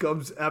it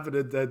becomes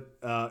evident that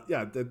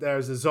that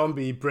there's a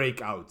zombie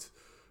breakout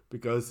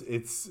because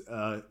it's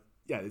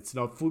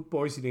not food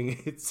poisoning.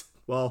 It's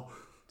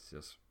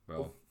just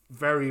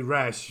very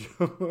rash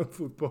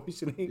food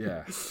poisoning.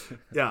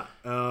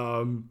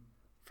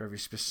 Very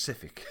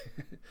specific.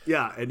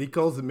 And he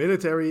calls the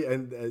military,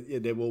 and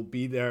they will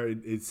be there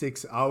in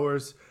 6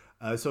 hours.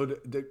 So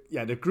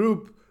the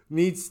group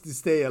needs to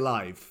stay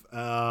alive.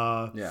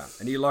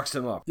 And he locks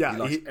them up. He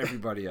locks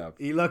everybody up.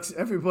 He locks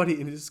everybody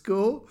in the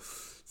school,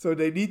 so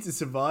they need to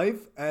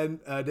survive. And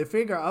they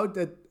figure out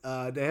that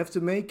they have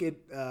to make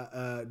it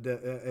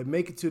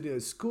to the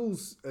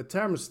school's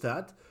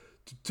thermostat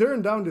to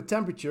turn down the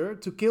temperature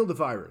to kill the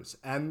virus.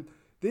 And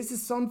this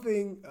is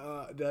something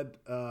that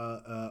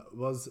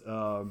was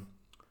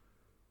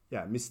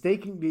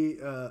mistakenly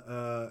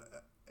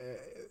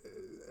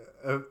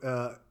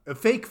a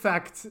fake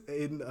fact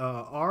in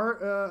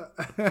our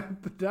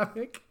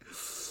epidemic.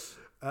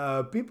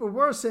 People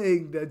were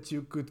saying that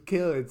you could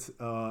kill it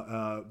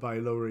by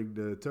lowering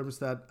the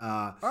thermostat.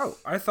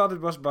 I thought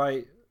it was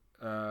by,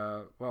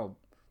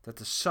 that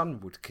the sun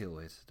would kill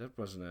it. That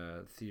wasn't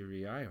a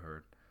theory I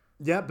heard.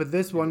 Yeah, but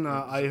this one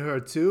I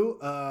heard too.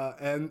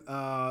 And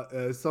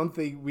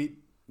something we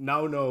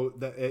now know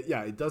that,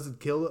 it doesn't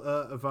kill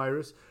a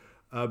virus.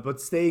 But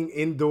staying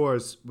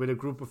indoors with a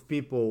group of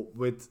people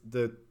with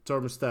the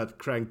thermostat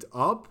cranked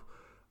up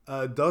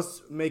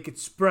does make it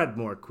spread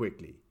more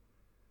quickly.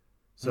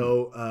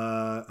 So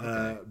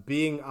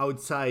being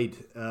outside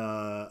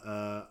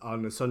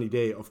on a sunny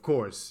day, of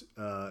course,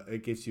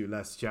 it gives you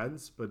less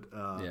chance. But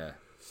that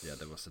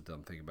was the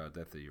dumb thing about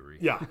that theory.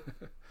 Yeah.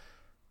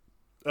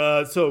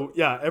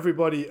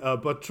 Everybody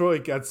but Troy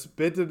gets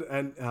bitten,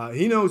 and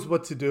he knows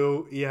what to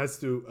do. He has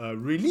to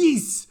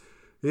release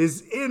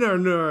his inner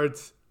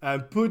nerd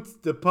and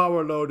put the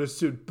power loader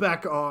suit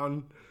back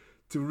on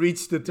to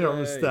reach the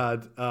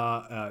thermostat.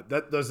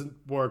 That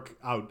doesn't work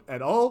out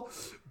at all,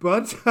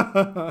 but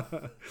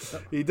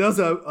he does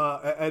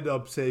end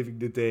up saving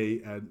the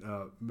day and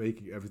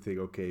making everything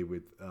okay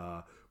with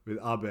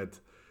Abed.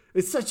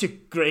 It's such a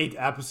great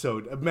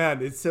episode.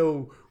 Man, it's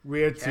so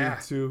weird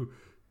to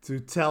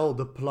tell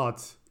the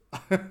plot.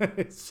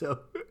 Such a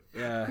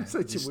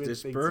weird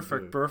thing.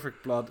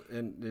 Perfect plot,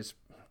 and this.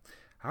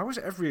 How is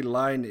every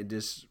line in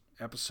this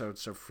episode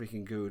so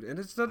freaking good? And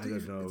it's not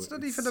even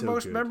the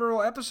most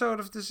memorable episode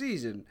of the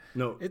season.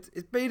 No,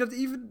 it may not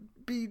even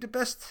be the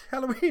best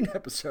Halloween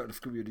episode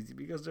of Community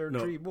because there are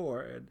 3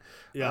 more, and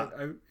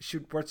I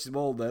should watch them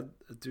all then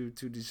to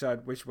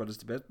decide which one is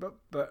the best.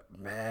 But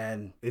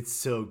man, it's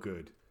so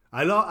good.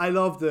 I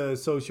love the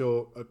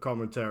social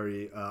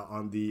commentary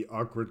on the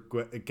awkward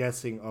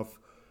guessing of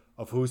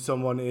who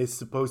someone is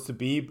supposed to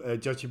be,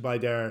 judging by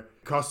their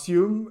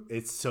costume.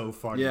 It's so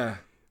funny. Yeah.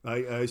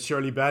 Like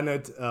Shirley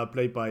Bennett,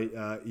 played by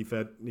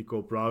Yvette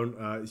Nicole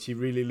Brown, she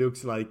really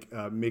looks like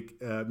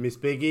Miss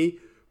Piggy,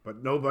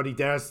 but nobody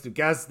dares to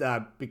guess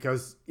that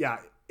because,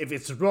 if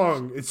it's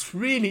wrong, it's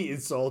really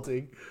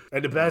insulting.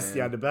 And the best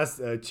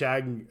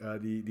Chang,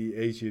 the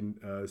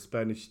Asian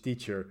Spanish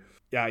teacher,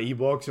 yeah, he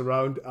walks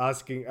around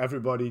asking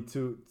everybody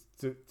to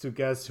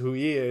guess who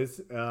he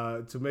is,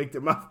 to make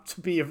them out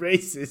to be a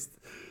racist,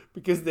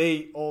 because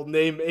they all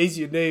name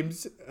Asian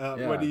names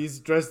when he's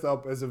dressed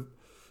up as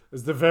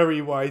the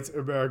very white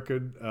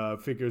American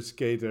figure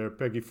skater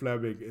Peggy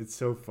Fleming. It's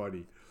so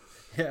funny.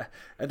 Yeah,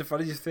 and the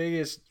funniest thing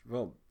is,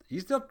 well,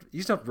 he's not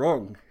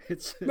wrong.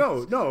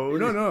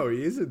 No,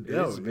 he isn't.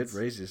 It's a bit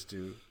racist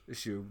to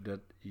assume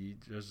that he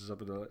dresses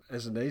up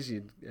as an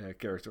Asian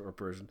character or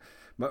person.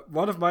 But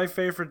one of my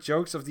favorite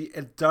jokes of the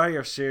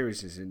entire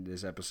series is in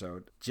this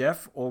episode.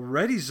 Jeff,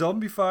 already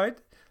zombified,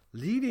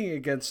 leaning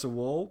against the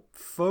wall,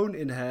 phone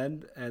in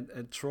hand,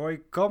 and Troy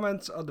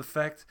comments on the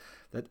fact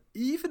that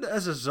even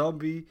as a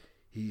zombie,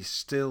 he's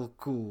still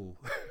cool.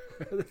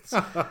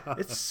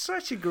 It's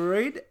such a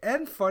great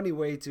and funny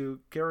way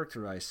to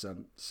characterize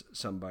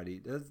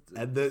somebody.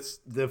 And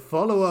the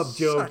follow-up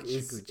joke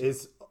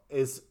is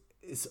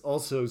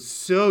also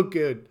so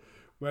good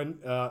when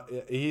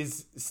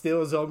he's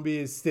still a zombie,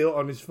 is still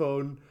on his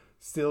phone,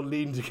 still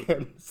leaned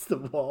against the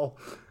wall,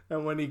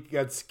 and when he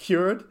gets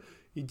cured,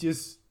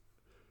 it's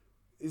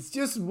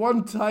just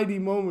one tiny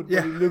moment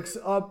when he looks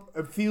up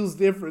and feels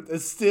different and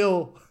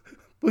still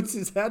puts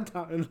his head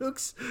down and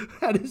looks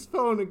at his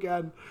phone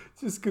again,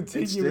 just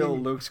continuing. It still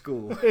looks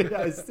cool.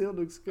 Yeah, it still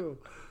looks cool.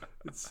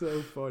 It's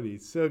so funny.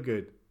 It's so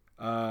good.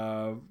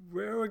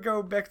 We're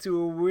going back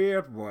to a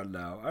weird one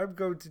now. I'm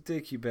going to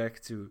take you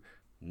back to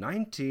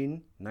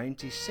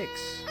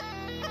 1996.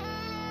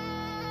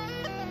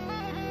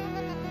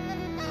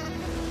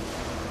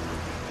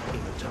 In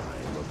a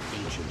time of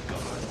ancient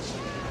gods,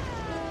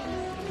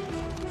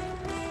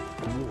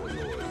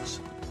 warlords,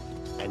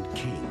 and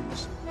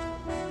kings,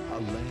 a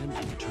land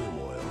in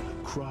turmoil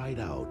cried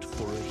out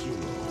for a hero.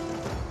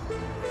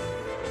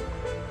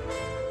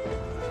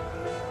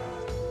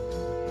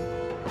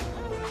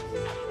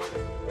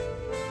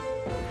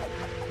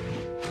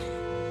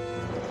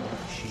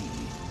 She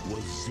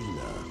was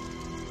Xena,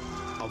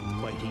 a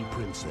mighty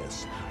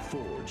princess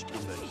forged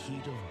in the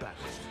heat of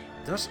battle.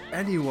 Does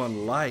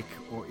anyone like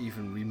or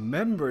even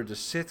remember the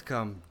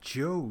sitcom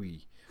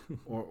Joey?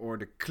 or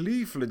the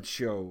Cleveland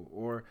Show?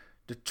 Or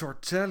the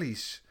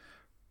Tortellis?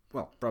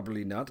 Well,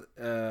 probably not.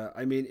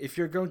 I mean, if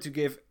you're going to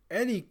give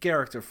any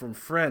character from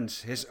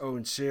Friends his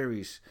own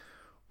series,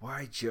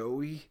 why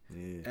Joey?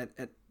 Yeah.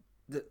 And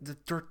the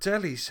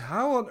Tortellis,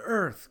 how on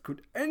earth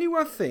could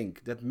anyone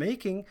think that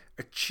making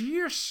a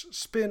Cheers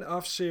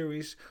spin-off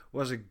series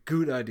was a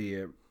good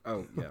idea?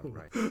 Oh, yeah,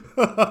 right.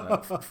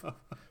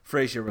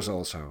 Frasier was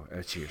also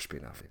a Cheers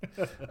spin-off.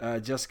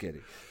 Just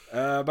kidding.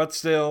 But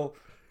still,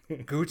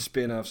 good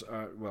spin-offs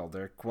are, well,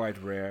 they're quite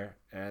rare.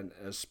 And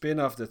a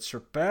spin-off that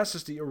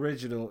surpasses the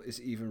original is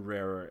even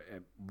rarer.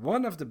 And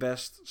one of the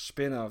best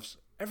spin-offs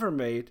ever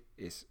made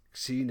is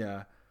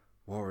Xena,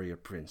 Warrior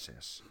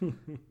Princess.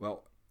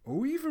 Well,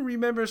 who even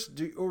remembers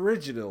the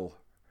original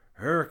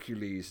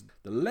Hercules,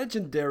 the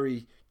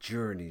legendary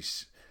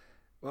Journeys?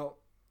 Well,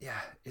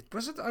 yeah, it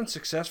wasn't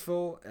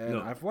unsuccessful, and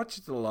I've watched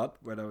it a lot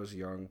when I was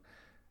young.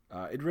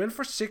 It ran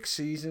for 6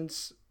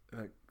 seasons.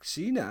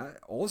 Xena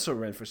also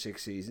ran for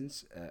 6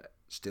 seasons.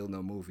 Still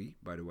no movie,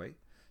 by the way.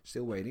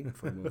 Still waiting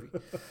for a movie.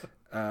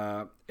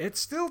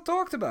 It's still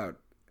talked about.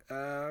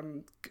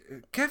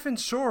 Kevin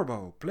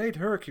Sorbo played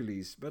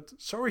Hercules, but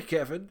sorry,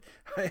 Kevin,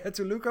 I had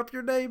to look up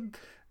your name.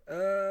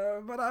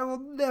 But I will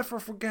never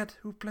forget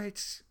who played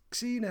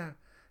Xena.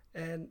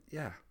 And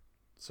yeah,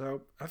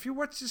 so have you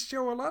watched this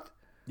show a lot?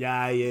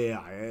 Yeah.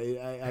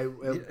 I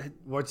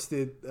watched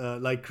it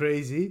like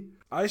crazy.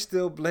 I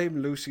still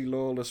blame Lucy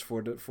Lawless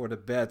for the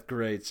bad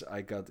grades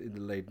I got in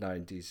the late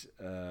 90s.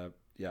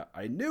 Yeah,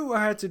 I knew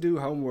I had to do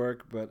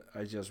homework, but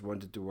I just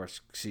wanted to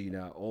watch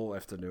Xena all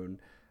afternoon.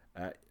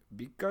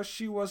 Because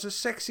she was a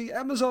sexy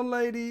Amazon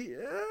lady,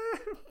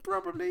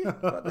 probably,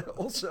 but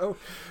also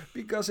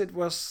because it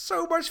was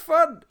so much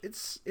fun.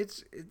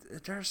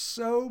 There's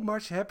so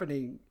much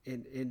happening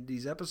in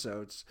these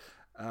episodes.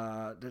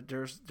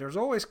 There's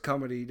always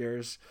comedy.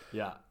 There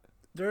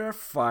are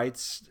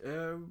fights,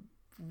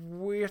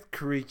 weird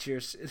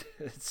creatures.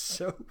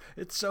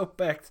 It's so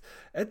packed.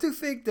 And to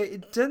think they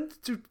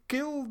intend to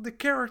kill the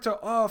character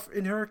off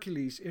in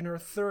Hercules in her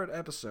 3rd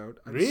episode.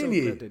 I'm so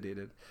glad they did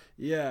it.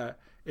 Yeah.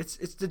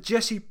 It's the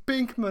Jesse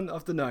Pinkman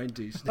of the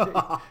 90s.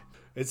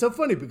 It's so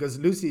funny because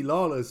Lucy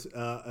Lawless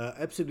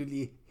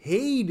absolutely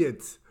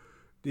hated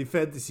the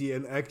fantasy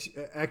and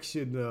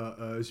action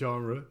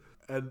genre.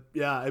 And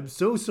yeah, I'm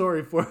so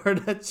sorry for her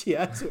that she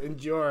had to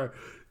endure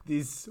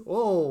these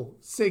all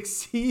 6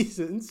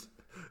 seasons.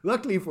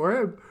 Luckily for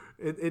him,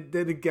 it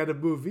didn't get a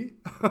movie.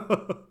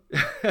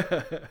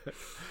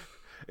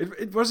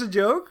 It was a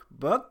joke,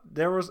 but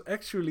there was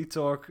actually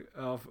talk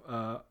of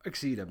a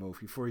Xena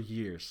movie for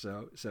years.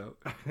 So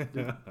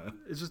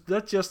it's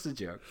not just a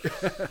joke.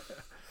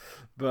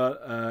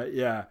 But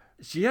yeah,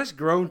 she has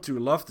grown to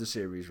love the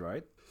series,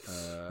 right?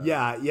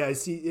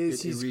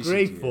 She's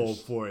grateful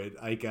for it,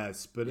 I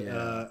guess. But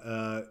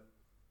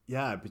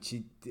but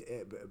she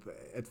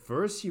at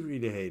first she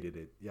really hated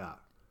it. Yeah.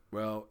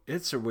 Well,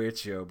 it's a weird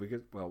show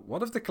because, well,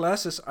 one of the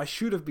classes I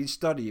should have been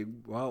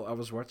studying while I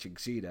was watching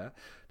Xena,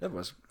 that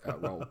was,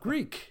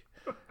 Greek.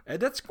 And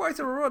that's quite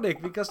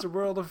ironic because the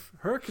world of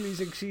Hercules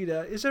and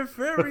Xena is a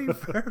very,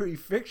 very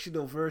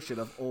fictional version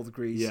of Old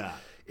Greece. Yeah.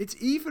 It's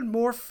even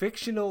more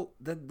fictional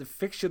than the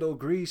fictional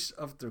Greece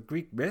of the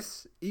Greek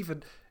myths.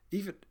 Even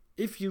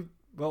if you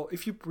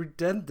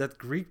pretend that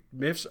Greek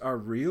myths are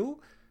real,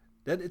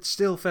 then it's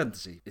still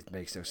fantasy. It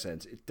makes no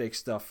sense. It takes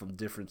stuff from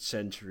different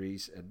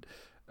centuries and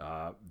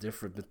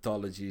different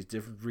mythologies,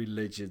 different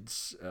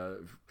religions.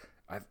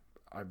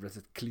 I read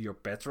that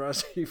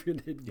Cleopatra's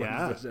even in one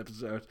of those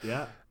episodes.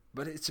 Yeah.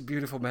 But it's a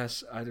beautiful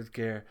mess. I don't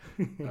care.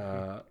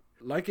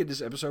 Like in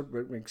this episode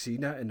when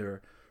Xena and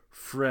her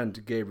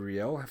friend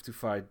Gabrielle have to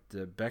fight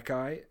the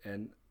Bacchae.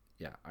 And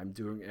yeah, I'm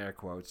doing air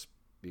quotes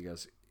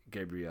because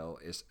Gabrielle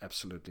is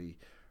absolutely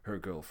her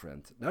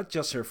girlfriend. Not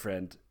just her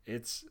friend.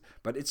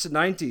 But it's the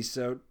 90s,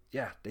 so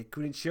yeah, they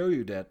couldn't show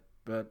you that.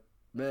 But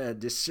man,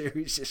 this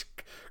series is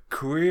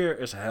queer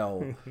as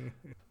hell.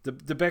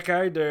 The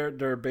Bacchae,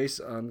 they're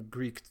based on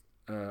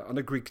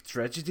a Greek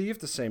tragedy of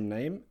the same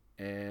name.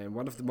 And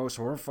one of the most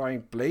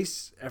horrifying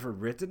plays ever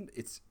written.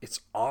 It's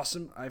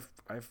awesome. I've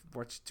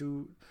watched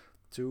two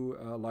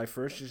live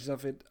versions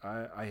of it.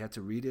 I had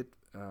to read it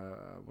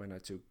when I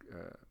took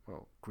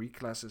Greek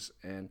classes,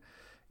 and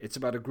it's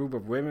about a group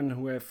of women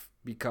who have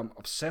become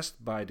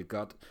obsessed by the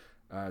god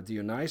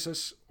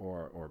Dionysus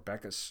or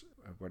Bacchus,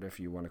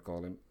 whatever you want to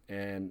call him.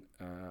 And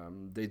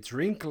they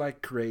drink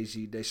like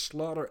crazy. They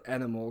slaughter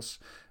animals,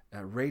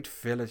 raid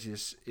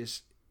villages.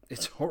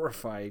 It's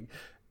horrifying.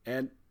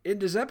 And in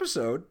this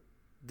episode,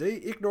 they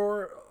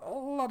ignore a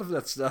lot of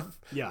that stuff.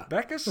 Yeah.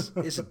 Bacchus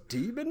is a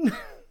demon.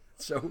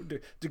 So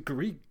the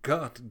Greek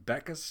god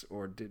Bacchus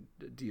or the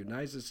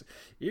Dionysus,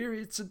 here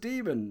it's a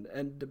demon.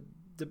 And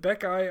the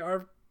Bacchae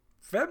are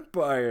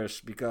vampires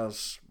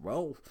because,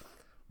 well,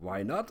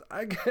 why not,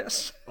 I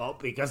guess? Well,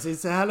 because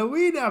it's a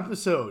Halloween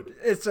episode.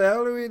 It's a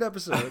Halloween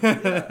episode. Yeah.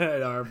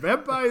 There are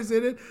vampires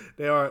in it.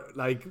 They are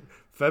like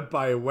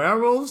vampire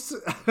werewolves.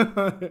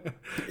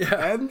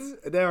 And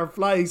there are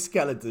flying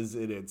skeletons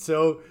in it.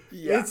 So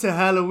it's a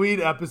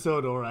Halloween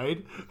episode, all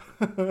right?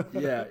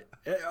 Yeah.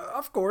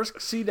 Of course,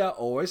 Xena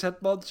always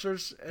had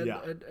monsters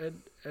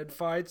and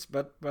fights,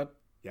 but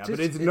yeah, but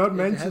it's not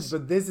mentioned.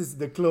 But this is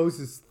the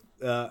closest,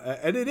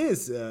 and it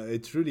is.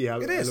 It's really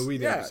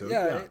Halloween episode.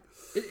 Yeah.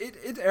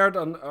 It aired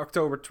on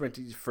October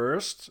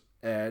 21st.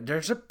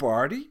 There's a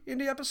party in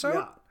the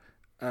episode.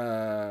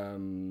 Yeah.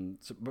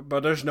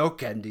 But there's no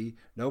candy.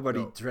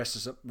 Nobody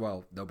dresses up.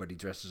 Well, nobody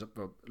dresses up.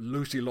 Well,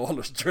 Lucy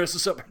Lawless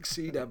dresses up like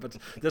Xena, but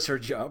that's her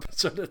job,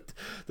 so that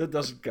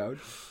doesn't count.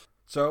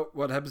 So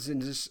what happens in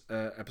this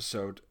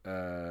episode?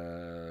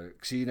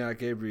 Xena,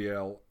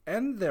 Gabrielle,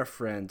 and their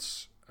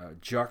friends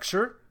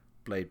Joxer,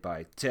 played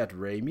by Ted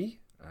Raimi,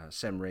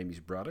 Sam Raimi's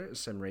brother.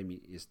 Sam Raimi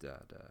is the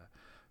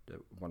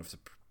one of the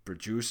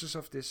producers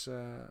of this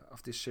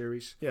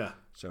series. Yeah.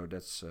 So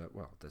that's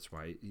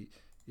why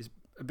he's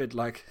a bit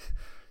like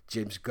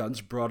James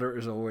Gunn's brother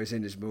is always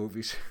in his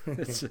movies.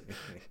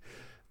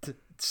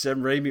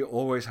 Sam Raimi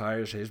always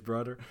hires his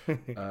brother.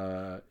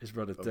 His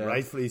brother Ted.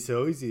 Rightfully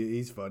so.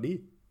 He's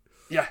funny.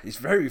 Yeah, he's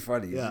very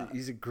funny. Yeah.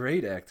 He's a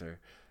great actor.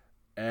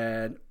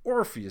 And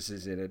Orpheus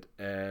is in it.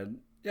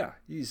 And yeah,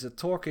 he's a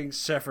talking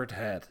severed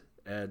head.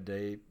 And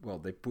they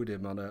put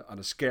him on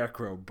a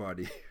scarecrow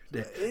body.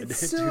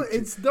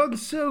 It's done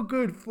so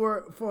good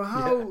for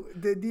how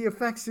the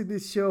effects in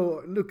this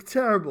show look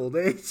terrible.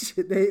 They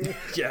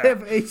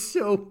have aged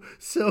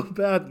so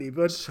badly,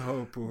 but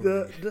so poor.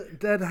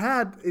 That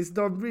hat is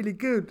done really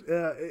good.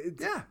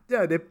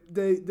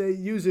 They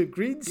use a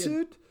green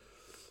suit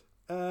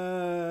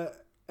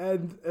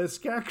and a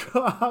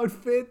scarecrow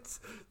outfit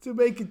to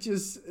make it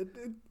just.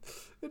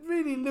 It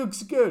really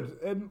looks good,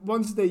 and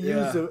once they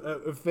use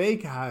a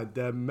fake hat,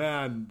 then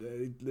man,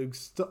 it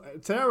looks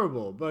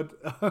terrible. But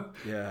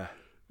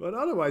but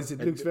otherwise, it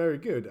looks very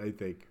good, I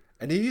think.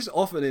 And he's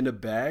often in a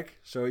bag,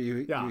 so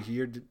you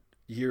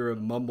hear a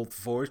mumbled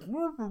voice.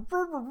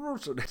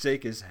 So they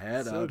take his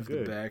head out of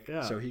the bag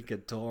so he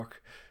can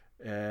talk.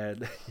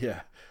 And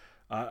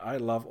I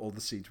love all the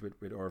scenes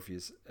with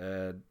Orpheus.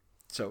 And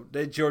so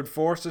they join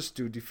forces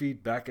to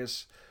defeat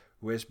Bacchus,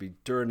 who has been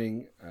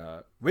turning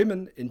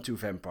women into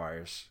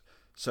vampires.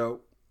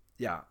 So,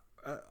 yeah,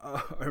 I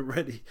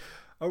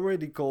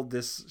already called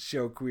this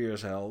show queer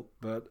as hell,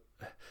 but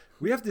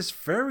we have this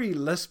very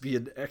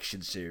lesbian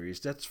action series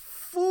that's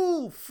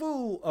full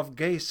of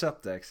gay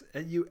subtext,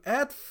 and you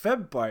add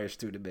vampires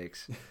to the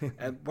mix.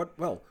 And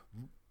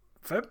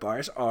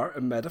vampires are a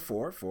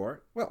metaphor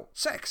for,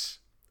 sex.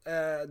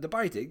 The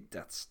biting,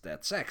 that's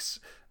sex.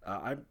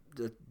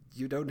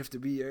 You don't have to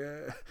be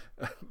a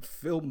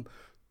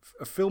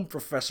film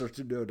professor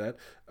to know that.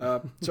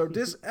 So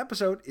this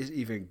episode is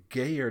even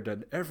gayer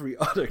than every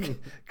other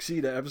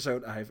Xena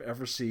episode I've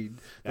ever seen.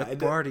 That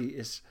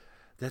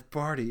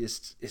party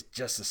is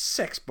just a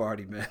sex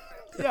party, man.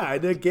 Yeah,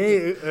 the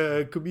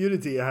gay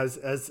community has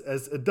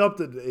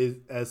adopted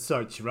it as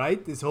such,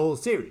 right? This whole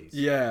series.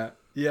 Yeah,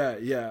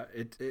 Yeah.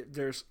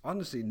 There's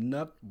honestly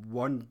not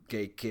one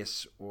gay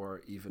kiss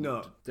or even...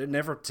 No. They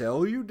never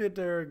tell you that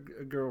they're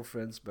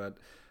girlfriends, but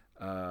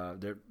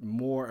there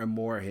more and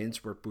more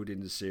hints were put in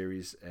the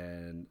series,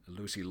 and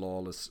Lucy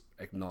Lawless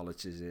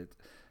acknowledges it.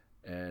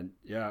 And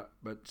yeah,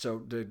 but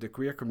so the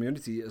queer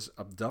community has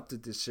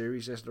adopted this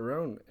series as their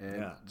own,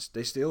 and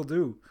they still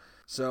do.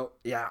 So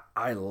yeah,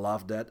 I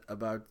love that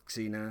about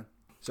Xena.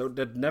 So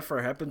that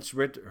never happens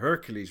with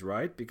Hercules,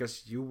 right?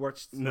 Because you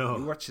watched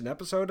an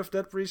episode of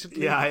that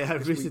recently. Yeah, I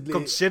have recently.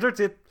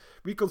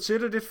 We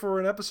considered it for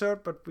an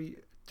episode, but we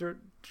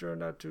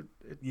turned out to.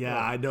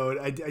 I know.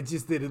 I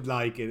just didn't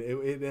like it.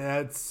 It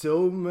had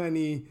so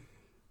many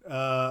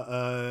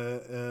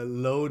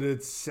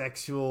loaded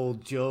sexual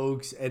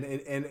jokes,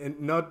 and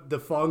not the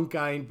fun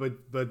kind, but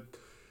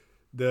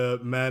the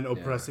man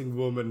oppressing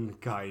woman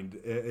kind.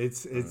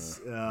 It's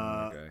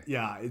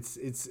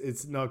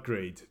not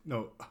great.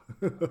 No.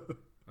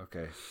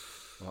 Okay.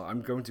 Well,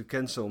 I'm going to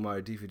cancel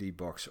my DVD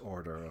box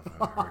order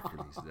of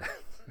Hercules then.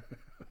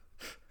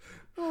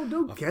 Oh,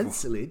 don't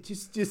cancel it.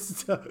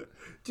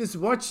 Just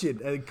watch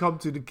it and come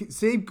to the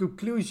same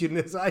conclusion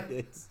as I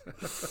did.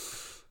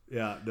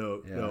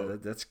 No.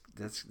 That's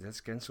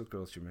cancel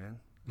culture, man.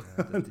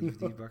 The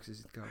DVD box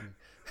isn't coming.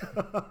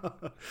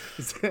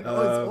 It's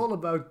all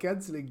about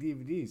canceling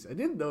DVDs. I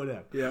didn't know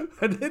that. Yeah,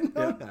 I didn't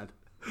know that.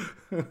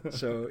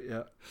 So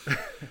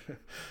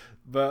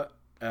but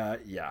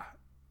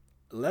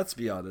let's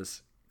be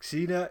honest.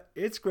 Xena,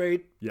 it's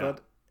great,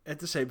 but at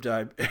the same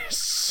time, it's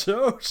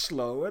so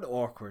slow and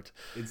awkward.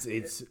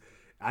 It's.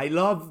 I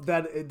love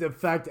that the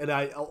fact, and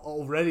I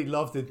already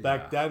loved it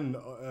back then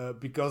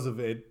because of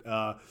it.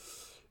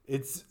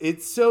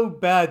 It's so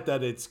bad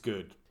that it's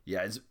good.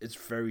 Yeah, it's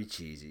very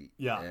cheesy.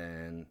 Yeah,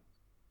 and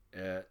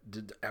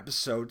the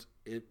episode,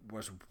 it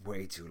was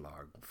way too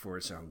long for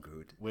its own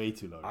good. Way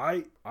too long.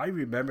 I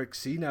remember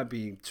Xena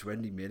being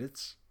 20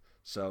 minutes,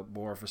 so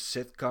more of a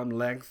sitcom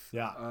length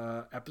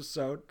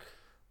episode,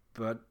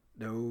 but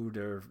no,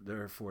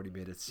 they're 40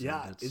 minutes.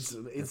 Yeah, it's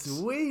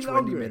way 20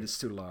 longer. 20 minutes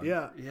too long.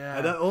 Yeah.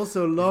 And I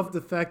also love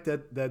the fact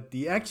that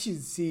the action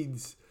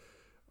scenes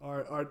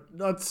are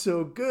not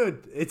so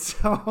good. It's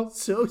all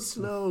so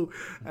slow,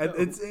 and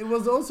it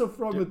was also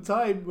from a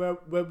time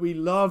where we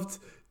loved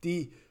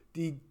the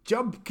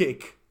jump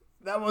kick.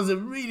 That was a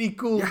really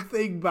cool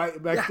thing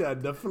back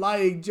then, the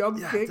flying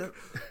jump kick.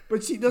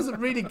 But she doesn't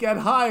really get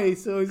high,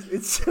 so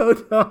it's so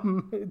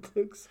dumb. It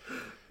looks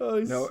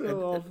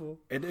awful.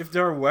 And if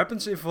there are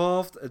weapons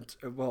involved,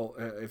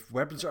 if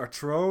weapons are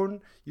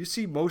thrown, you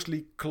see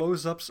mostly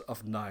close-ups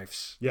of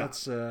knives. Yeah.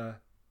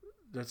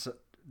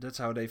 That's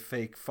how they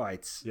fake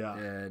fights. Yeah.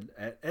 And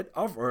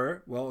of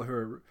her,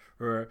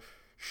 her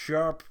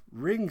sharp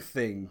ring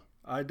thing.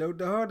 I don't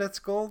know how that's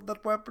called,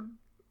 that weapon.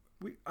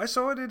 I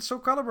saw it in Soul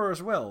Calibur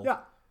as well. Yeah.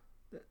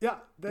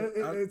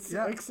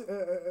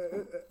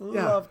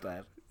 Love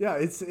that. Yeah,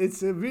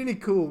 it's a really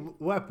cool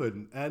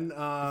weapon, and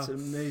it's an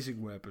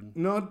amazing weapon.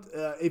 Not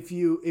if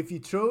you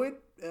throw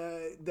it,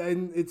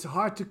 then it's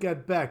hard to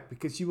get back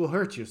because you will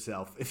hurt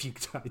yourself if you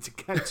try to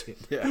catch it.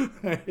 Yeah.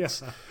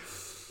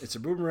 It's a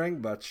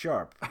boomerang, but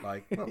sharp,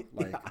 like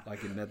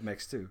in Mad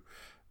Max 2.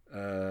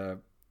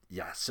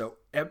 So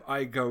am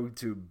I going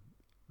to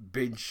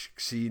binge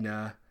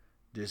Xena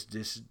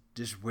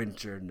this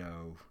winter?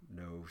 No.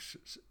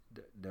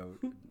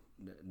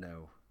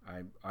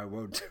 I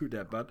won't do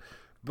that.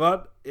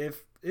 But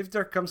if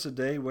there comes a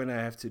day when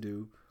I have to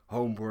do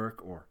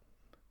homework or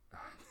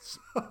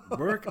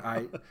work,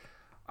 I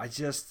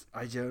just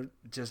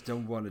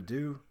don't want to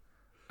do.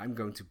 I'm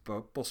going to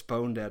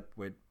postpone that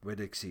with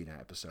a Xena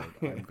episode.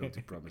 I'm going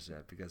to promise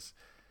that, because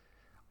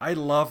I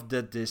love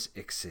that this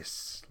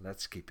exists.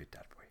 Let's keep it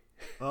that way.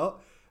 Oh,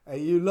 and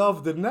you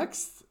love the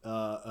next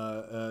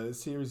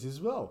series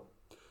as well.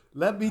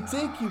 Let me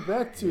take you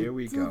back to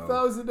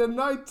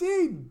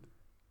 2019.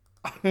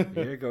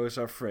 Here goes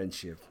our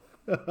friendship.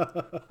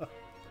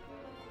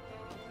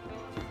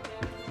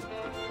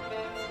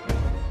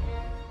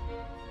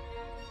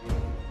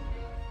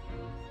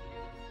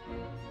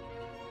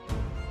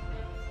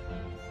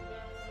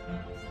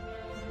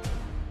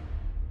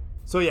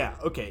 So yeah,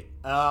 okay.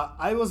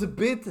 I was a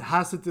bit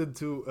hesitant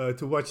to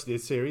watch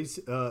this series,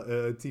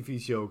 a TV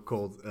show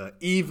called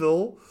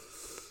Evil.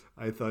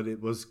 I thought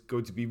it was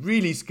going to be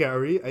really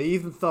scary. I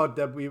even thought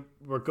that we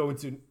were going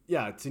to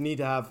need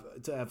to have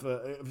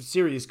a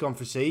serious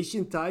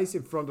conversation, Thijs,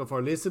 in front of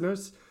our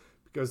listeners,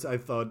 because I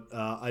thought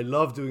I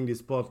love doing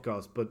this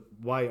podcast, but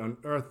why on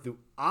earth do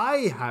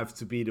I have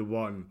to be the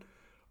one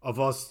of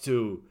us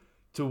to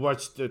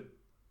watch the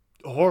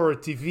horror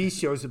TV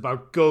shows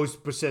about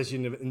ghost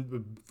possession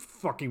and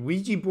fucking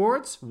Ouija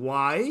boards?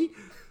 Why?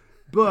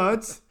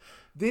 But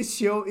this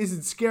show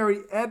isn't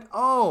scary at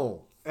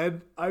all,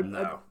 and I'm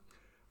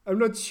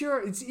not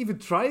sure it's even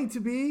trying to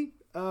be.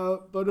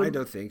 But I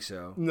don't think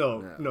so.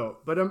 No.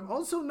 But I'm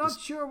also not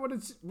sure what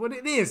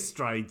it is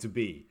trying to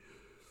be.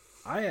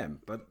 I am,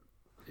 but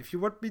if you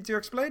want me to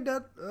explain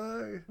that,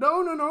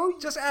 no.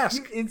 Just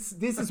ask.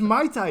 This is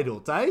my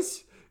title,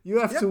 Thijs. You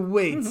have to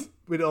wait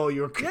with all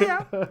your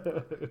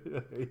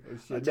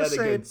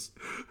shenanigans.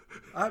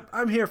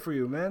 I'm here for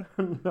you, man.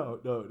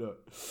 No.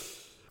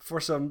 For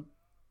some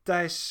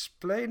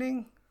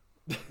Thijs-plaining.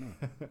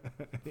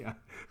 Yeah.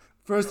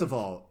 First of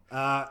all,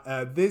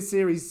 this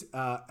series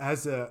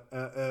has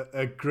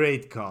a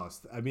great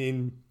cast. I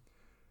mean,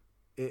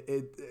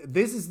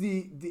 this is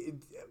the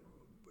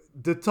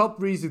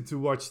top reason to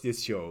watch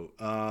this show.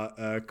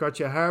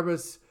 Katja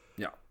Herbers,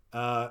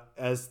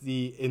 as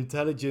the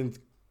intelligent,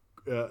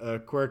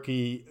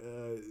 quirky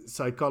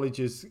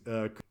psychologist,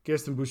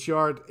 Kirsten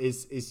Bouchard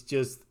is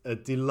just a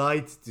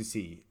delight to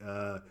see.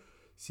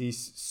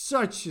 She's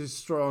such a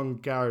strong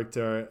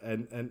character,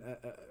 and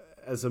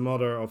as a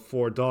mother of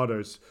 4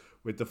 daughters,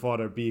 with the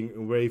father being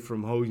away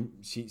from home,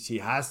 she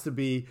has to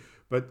be.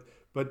 But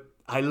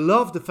I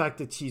love the fact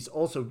that she's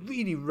also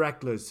really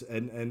reckless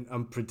and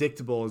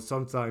unpredictable and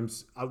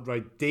sometimes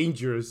outright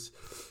dangerous.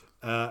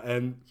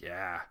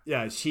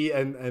 She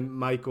and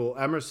Michael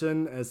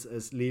Emerson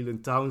as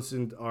Leland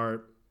Townsend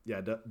are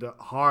the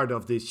heart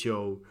of this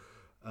show.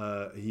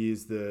 He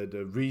is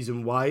the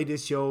reason why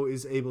this show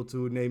is able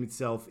to name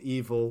itself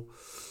Evil.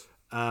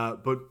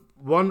 But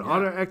one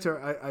other actor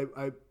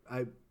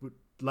I would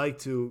like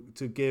to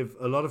give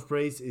a lot of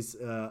praise is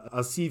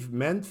Asif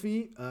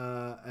Mentvi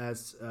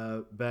as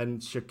Ben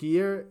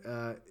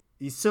Shakir.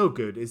 He's so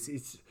good.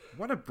 It's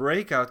what a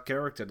breakout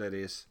character that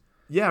is.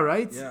 Yeah,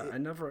 right?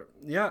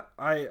 Yeah,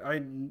 I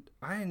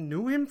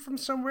knew him from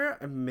somewhere.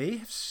 I may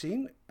have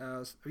seen...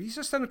 he's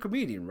a stand-up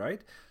comedian,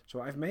 right?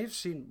 So I may have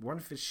seen one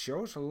of his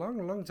shows a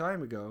long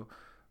time ago.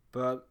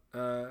 But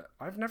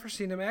I've never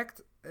seen him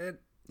act.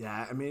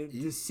 Yeah, I mean,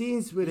 the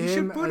scenes with him... You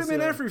should put him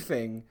in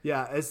everything.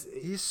 Yeah,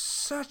 he's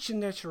such a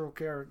natural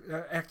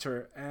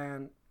actor.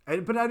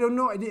 But I don't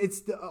know.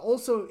 It's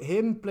also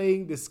him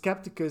playing the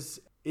Skepticus.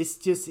 It's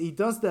just... He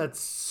does that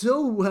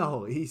so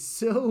well. He's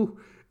so...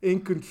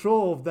 in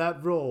control of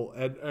that role,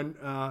 and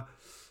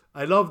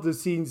I love the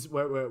scenes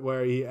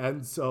where he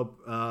ends up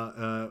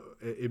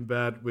in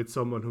bed with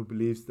someone who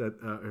believes that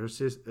her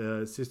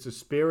sister's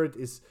spirit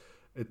is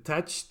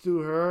attached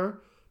to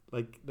her,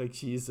 like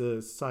she's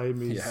a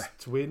Siamese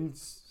twin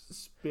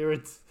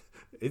spirit.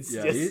 It's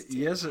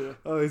he has a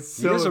it's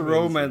so he has a amazing.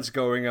 romance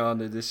going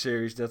on in this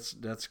series.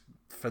 That's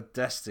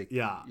fantastic.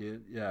 Yeah,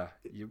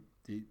 you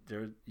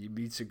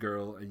meet a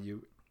girl and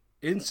you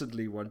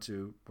instantly want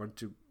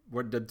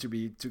them to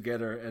be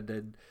together, and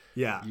then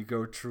you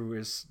go through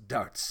his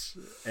doubts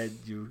and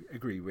you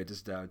agree with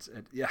his doubts,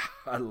 and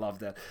I love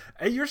that.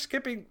 And you're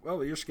skipping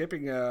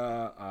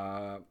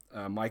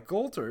Mike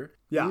Colter.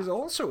 He's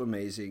also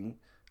amazing.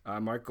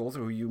 Mike Colter,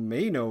 who you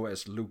may know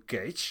as Luke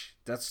Cage.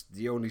 That's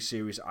the only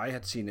series I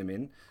had seen him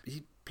in.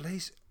 He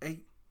plays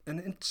an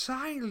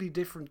entirely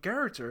different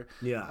character.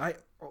 I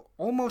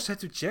almost had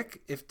to check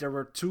if there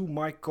were 2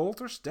 Mike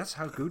Colters. That's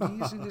how good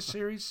he is in this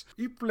series.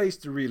 He plays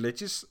the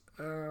religious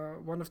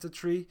one of the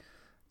 3.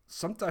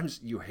 Sometimes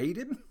you hate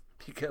him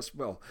because,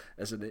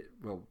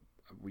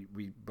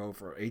 we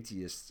both are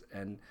atheists,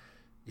 and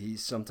he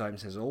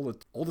sometimes has all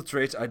the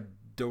traits I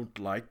don't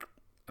like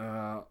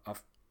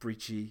of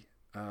preachy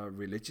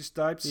religious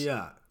types.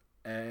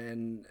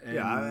 And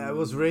I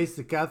was raised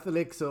a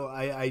Catholic, so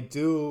I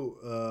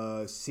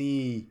do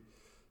see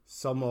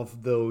some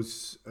of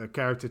those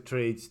character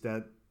traits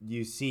that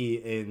you see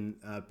in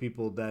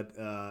people that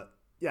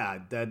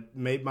that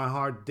made my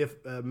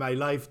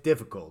life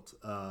difficult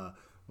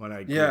when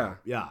I grew up.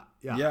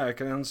 I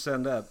can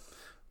understand that.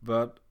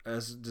 But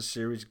as the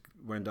series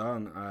went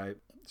on, I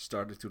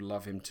started to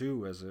love him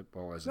too as an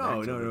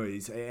actor. No,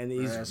 he's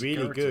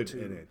really good too.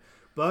 In it.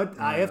 But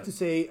I have to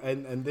say,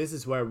 and this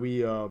is where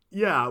we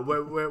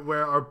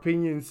where our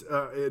opinions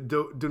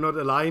do not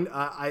align.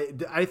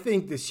 I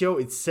think the show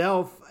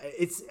itself,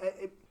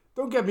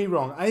 don't get me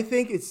wrong, I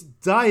think it's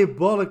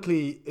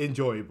diabolically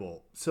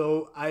enjoyable.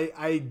 So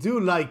I do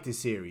like the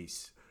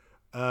series.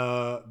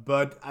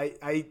 But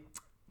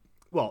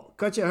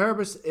Katja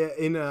Herbers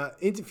in an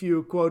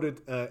interview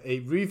quoted a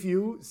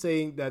review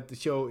saying that the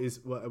show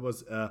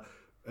was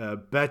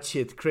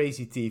batshit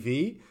crazy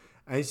TV.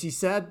 And she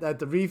said that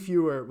the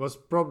reviewer was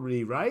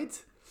probably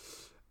right.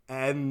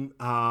 And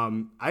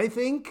I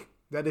think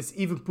that is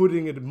even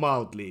putting it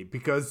mildly,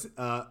 because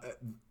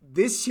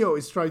this show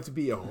is trying to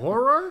be a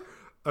horror,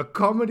 a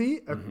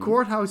comedy, a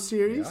courthouse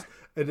series,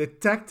 a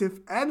detective,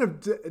 and a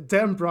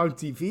Dan Brown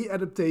TV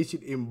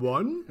adaptation in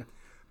one.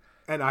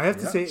 And I have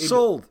to say...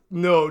 Sold!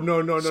 No.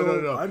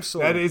 I'm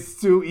sold. That is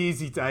too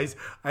easy, Thijs.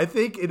 I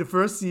think in the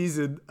first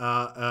season...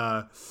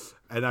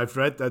 and I've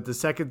read that the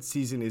second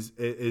season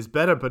is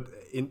better, but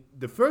in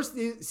the first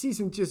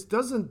season just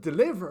doesn't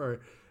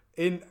deliver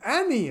in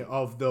any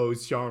of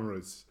those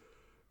genres.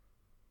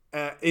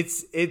 I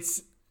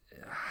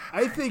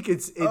think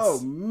it's. Oh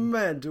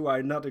man, do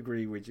I not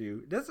agree with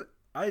you?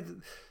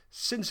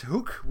 Since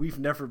Hook, we've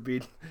never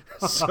been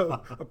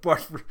so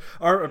apart.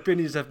 Our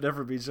opinions have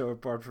never been so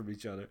apart from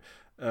each other.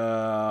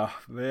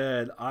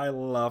 Man, I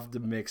love the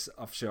mix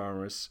of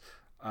genres.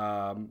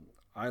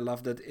 I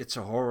love that it's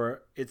a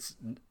horror. It's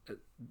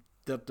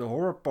that the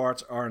horror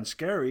parts aren't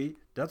scary.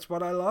 That's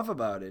what I love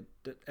about it.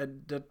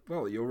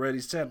 Well, you already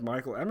said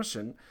Michael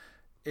Emerson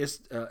is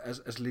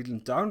as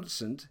Leland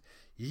Townsend.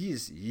 He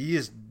is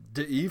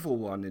the evil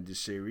one in this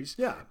series.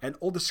 Yeah. And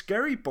all the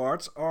scary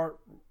parts are,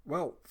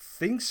 well,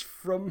 things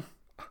from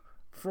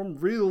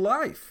real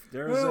life.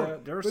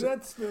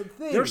 That's the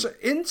thing. There's an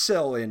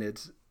incel in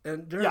it,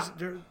 and but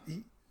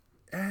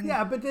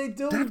they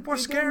don't. That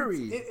was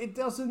scary. It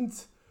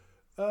doesn't.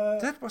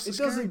 That was the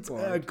scary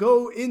part.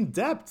 Go in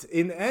depth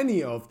in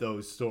any of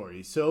those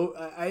stories. So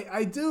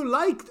I do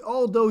like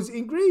all those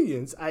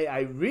ingredients.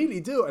 I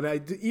really do, and I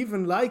do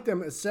even like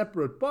them as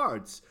separate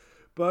parts.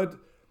 But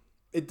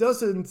it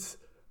doesn't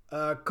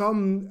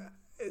come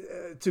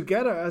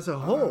together as a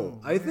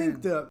whole. I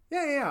think that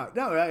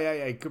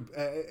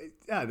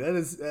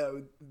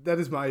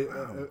is my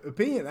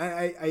opinion.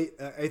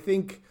 I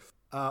think.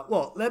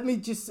 Well, let me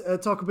just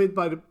talk a bit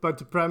about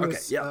the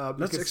premise. Okay, yeah.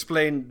 Let's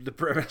explain the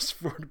premise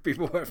for the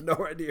people who have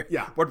no idea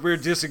what we're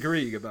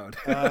disagreeing about.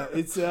 The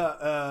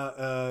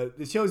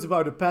show is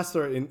about a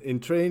pastor in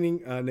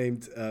training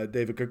named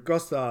David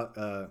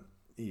Costa.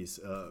 He's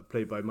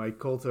played by Mike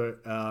Coulter.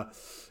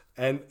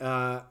 And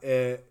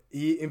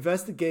he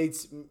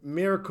investigates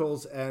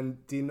miracles and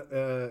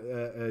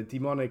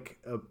demonic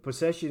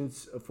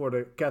possessions for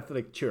the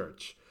Catholic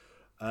Church.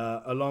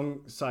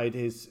 Alongside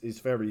his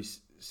very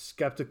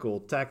skeptical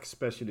tech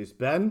specialist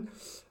Ben,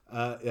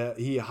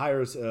 he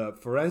hires a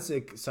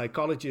forensic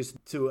psychologist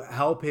to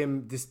help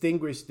him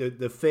distinguish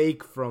the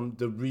fake from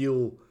the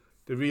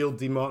real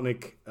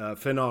demonic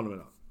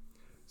phenomena.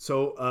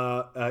 So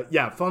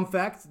fun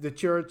fact: the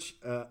church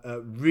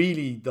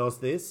really does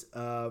this.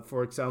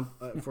 For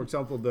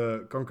example,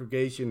 the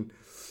Congregation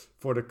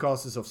for the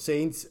Causes of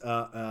Saints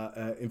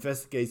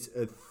investigates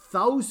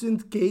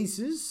 1,000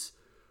 cases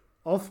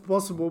of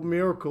possible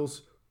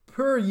miracles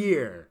per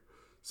year.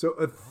 So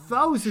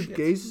 1,000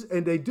 cases,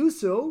 and they do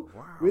so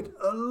with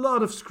a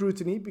lot of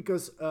scrutiny,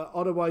 because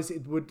otherwise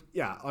it would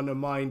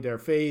undermine their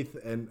faith,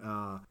 and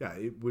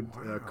it would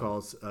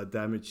cause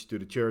damage to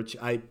the church.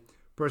 I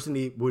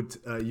personally would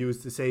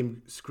use the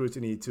same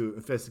scrutiny to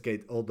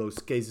investigate all those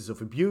cases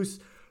of abuse.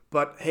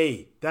 But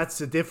hey,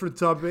 that's a different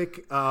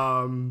topic.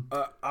 May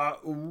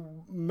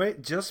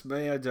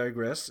I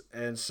digress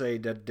and say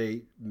that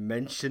they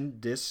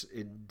mentioned this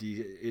in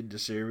the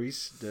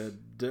series,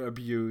 the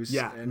abuse.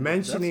 Yeah, and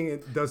mentioning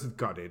it doesn't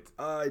cut it.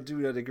 I do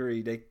not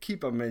agree. They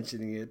keep on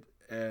mentioning it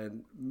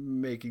and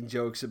making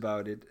jokes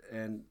about it,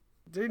 and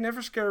they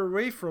never scare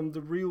away from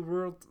the real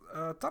world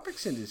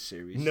topics in this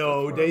series.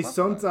 No, they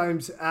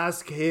sometimes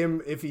ask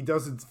him if he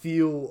doesn't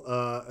feel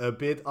a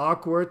bit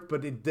awkward,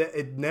 but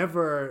it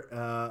never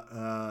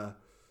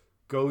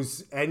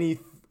goes any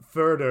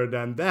further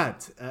than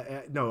that.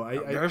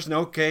 There's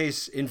no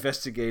case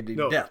investigating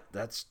that.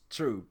 That's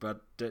true,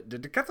 but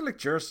the Catholic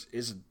Church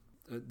isn't.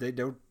 They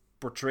don't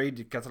portray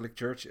the Catholic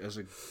Church as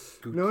a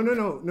good... No.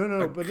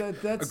 But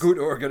that's a good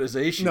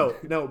organization.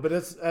 No, but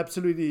that's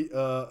absolutely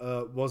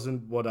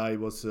wasn't what I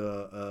was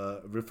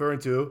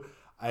referring to.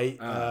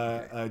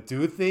 I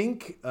do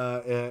think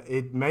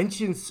it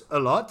mentions a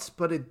lot,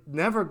 but it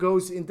never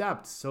goes in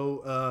depth.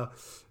 So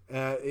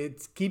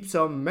it keeps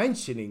on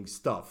mentioning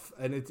stuff,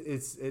 and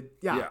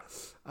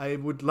I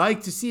would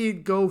like to see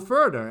it go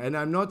further. And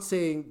I'm not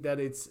saying that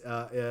it's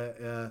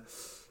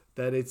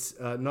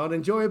not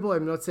enjoyable.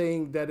 I'm not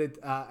saying that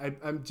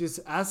I'm just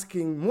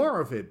asking more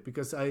of it,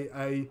 because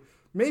I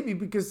maybe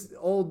because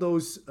all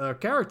those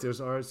characters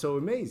are so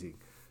amazing.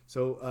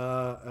 So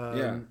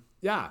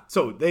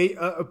So they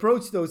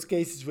approach those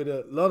cases with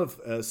a lot of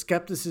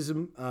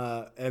skepticism,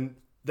 and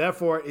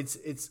therefore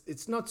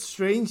it's not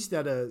strange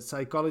that a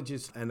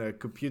psychologist and a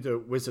computer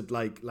wizard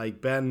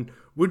like Ben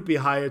would be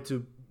hired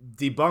to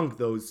debunk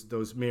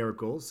those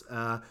miracles.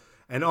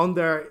 And on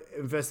their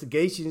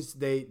investigations,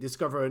 they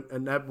discover a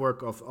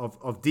network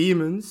of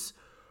demons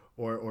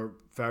or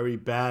very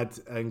bad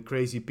and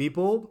crazy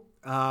people,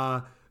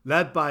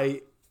 led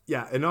by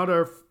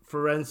another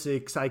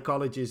forensic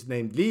psychologist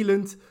named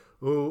Leland,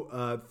 who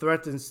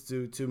threatens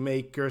to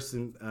make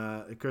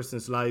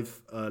Kirsten's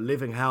life a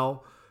living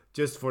hell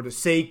just for the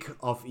sake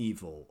of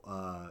evil.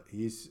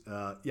 He's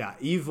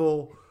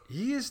evil.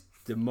 He is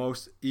the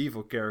most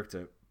evil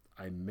character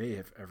I may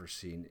have ever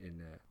seen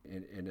in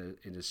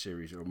a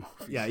series or movie.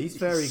 Yeah, he's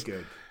very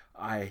good.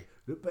 I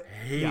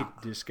hate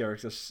this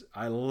character.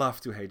 I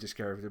love to hate this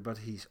character, but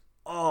he's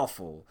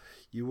awful.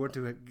 You want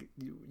to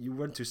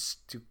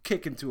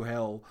kick him to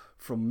hell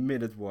from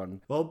minute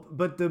one. Well,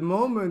 but the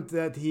moment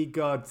that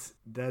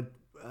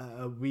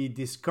we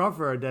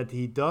discover that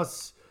he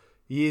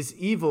is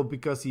evil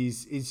because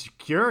he's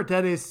insecure.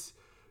 That is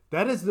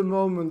the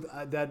moment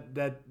that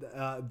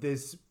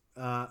this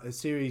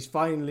series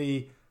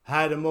finally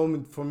had a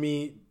moment for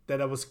me that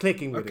I was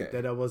clicking with it.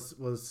 That I was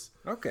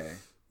okay.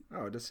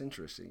 Oh, that's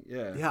interesting.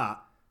 Yeah. Yeah.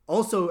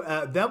 Also,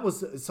 that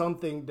was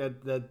something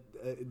that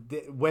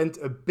went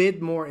a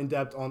bit more in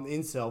depth on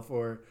incel,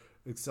 for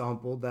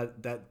example.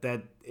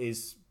 That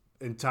is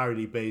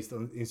entirely based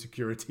on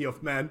insecurity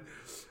of men.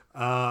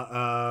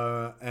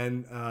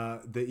 and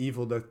the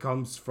evil that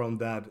comes from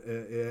that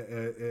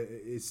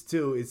is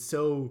still, it's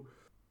so,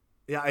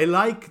 yeah, I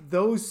like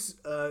those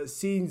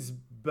scenes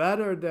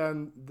better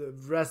than the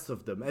rest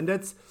of them. And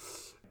that's,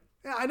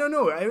 yeah, I don't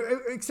know,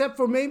 except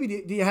for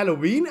maybe the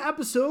Halloween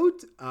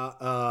episode,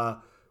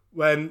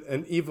 when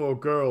an evil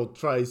girl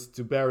tries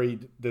to bury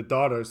the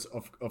daughters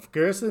of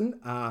Kirsten,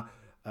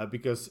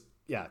 because,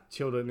 yeah,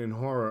 children in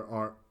horror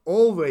are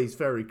always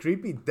very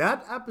creepy.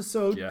 That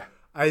episode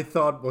I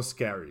thought was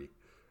scary.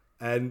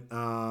 And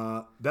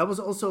that was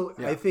also,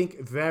 I think,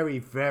 a very,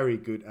 very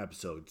good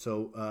episode.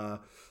 So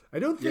I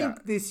don't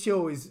think this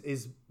show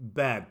is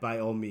bad by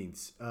all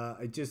means.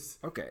 I just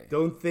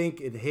don't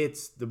think it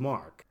hits the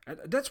mark. And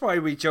that's why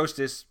we chose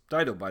this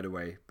title, by the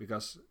way,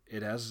 because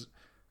it has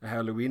a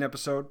Halloween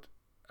episode.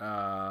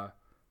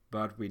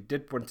 But we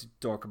did want to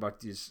talk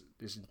about this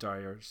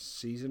entire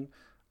season.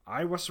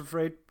 I was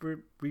afraid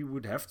we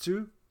would have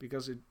to,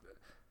 because it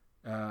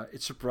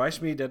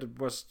surprised me that it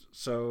was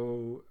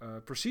so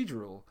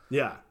procedural.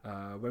 Yeah.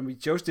 When we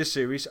chose this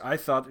series, I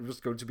thought it was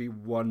going to be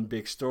one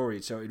big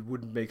story, so it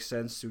wouldn't make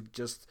sense to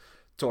just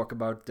talk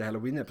about the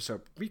Halloween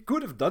episode. We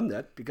could have done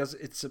that, because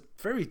it's a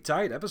very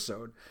tight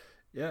episode.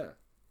 Yeah.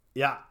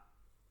 Yeah.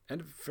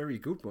 And a very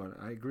good one,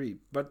 I agree.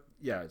 But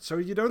yeah, so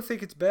you don't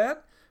think it's bad?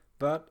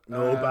 But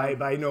no,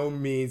 by no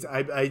means.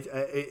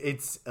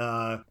 It's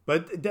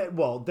but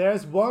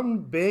there's one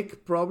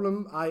big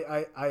problem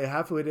I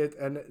have with it,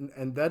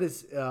 and that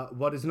is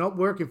what is not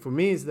working for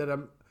me is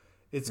that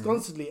it's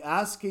constantly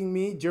asking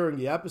me during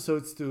the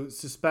episodes to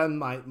suspend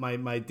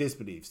my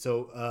disbelief.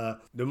 So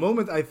the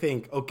moment I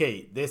think,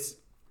 okay, this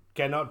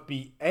cannot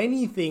be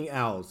anything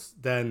else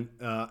than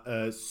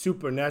a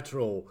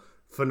supernatural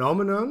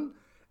phenomenon,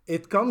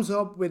 it comes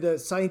up with a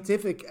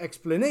scientific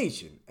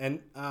explanation. And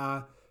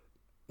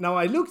now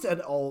I looked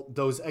at all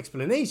those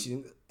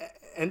explanations,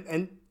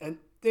 and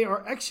they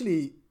are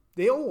actually,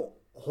 they all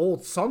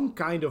hold some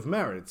kind of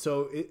merit.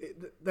 So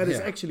that is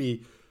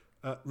actually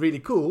really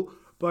cool.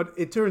 But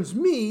it turns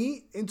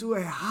me into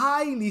a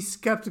highly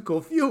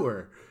skeptical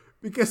viewer,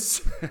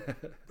 because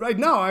right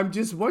now I'm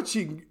just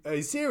watching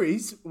a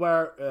series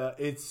where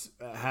it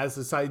has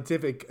a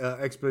scientific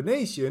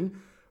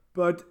explanation.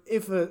 But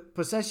if a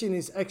possession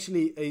is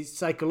actually a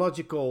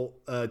psychological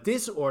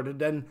disorder,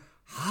 then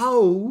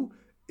how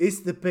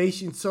is the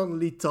patient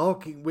suddenly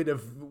talking with a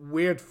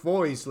weird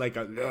voice, like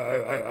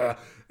a...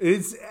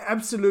 It's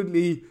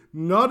absolutely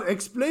not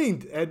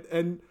explained,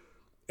 and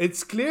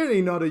it's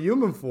clearly not a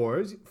human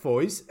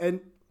voice. And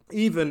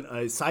even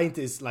a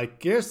scientist like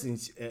Kirsten,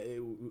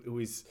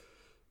 who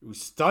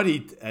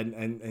studied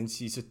and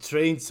she's a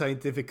trained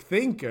scientific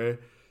thinker,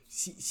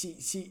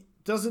 she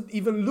doesn't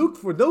even look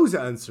for those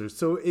answers.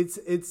 So it's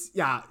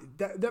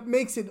that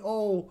makes it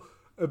all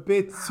a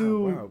bit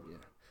too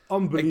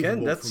unbelievable.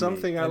 Again, that's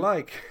something I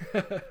like.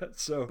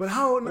 So, but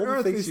how on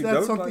earth is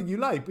that something you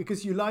like?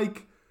 Because you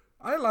like...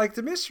 I like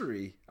the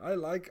mystery.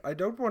 I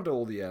don't want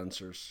all the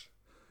answers.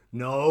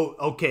 No,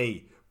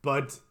 okay,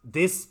 but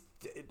this...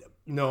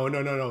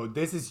 No.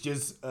 This is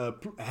just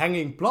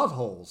hanging plot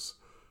holes.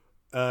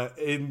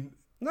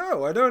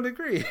 No, I don't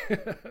agree.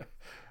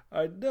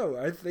 I know.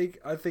 I think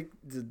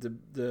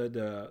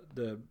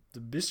the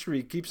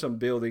mystery keeps on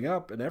building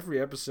up, and every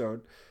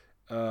episode,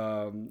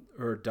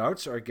 her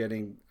doubts are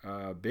getting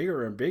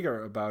bigger and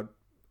bigger about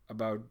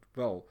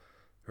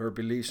her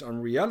beliefs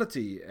on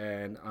reality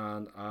and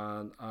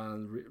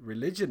on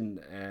religion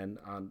and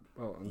on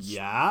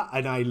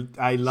and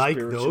I like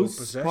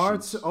those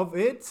parts of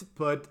it,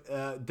 but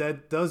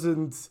that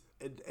doesn't.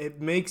 It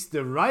makes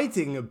the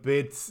writing a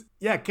bit...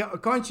 Yeah,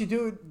 can't you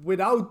do it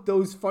without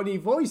those funny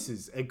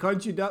voices? And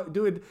can't you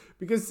do it...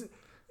 Because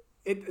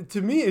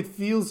to me, it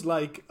feels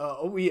like,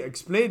 we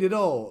explained it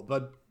all.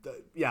 But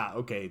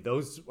okay,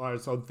 those are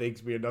some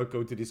things we are not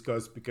going to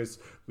discuss because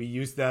we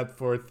use that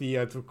for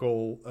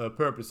theatrical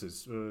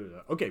purposes.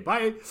 Okay,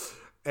 bye.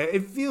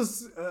 It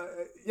feels,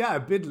 a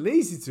bit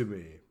lazy to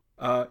me.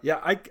 I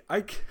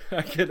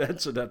can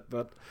answer that,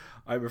 but...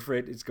 I'm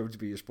afraid it's going to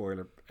be a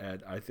spoiler,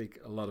 and I think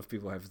a lot of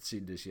people haven't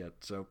seen this yet.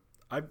 So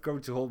I'm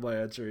going to hold my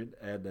answer in,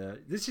 and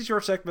this is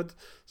your segment,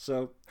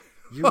 so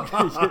you...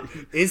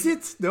 Is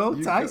it? No,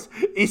 Thijs?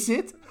 Is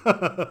it?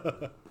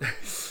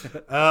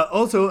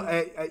 Also,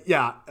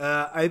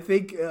 I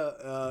think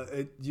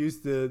it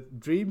used the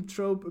dream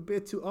trope a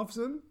bit too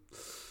often.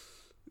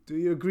 Do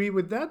you agree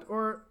with that,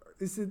 or...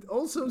 Is it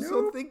also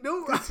something?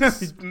 No,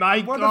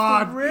 my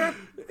God!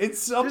 It's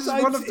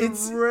sometimes one of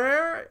the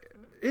rare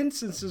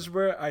instances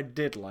where I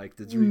did like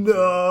the dream.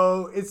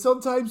 No, it's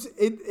sometimes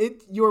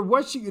you're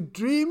watching a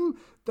dream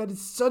that it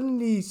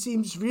suddenly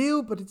seems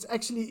real, but it's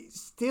actually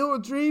still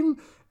a dream,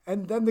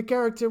 and then the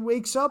character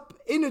wakes up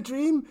in a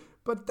dream,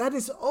 but that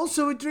is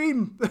also a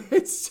dream.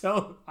 It's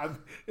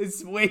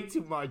way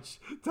too much.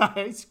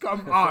 Guys,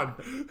 come on.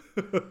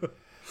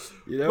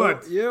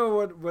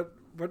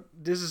 What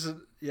this is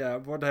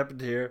what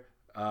happened here.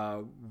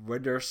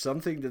 When there's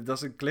something that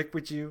doesn't click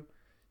with you,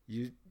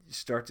 you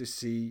start to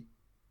see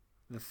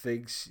the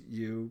things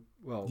you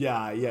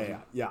Yeah.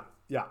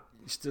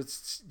 You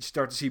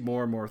start to see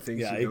more and more things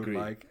you don't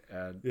like,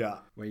 and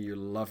when you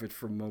love it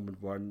from moment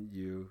one,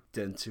 you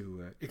tend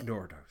to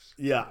ignore those.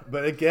 Yeah,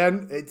 but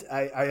again,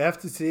 I have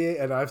to say,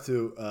 and I have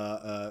to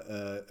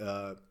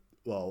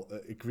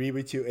agree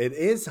with you. It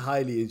is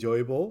highly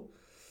enjoyable.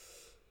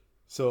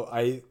 So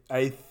I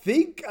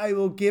think I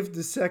will give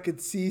the second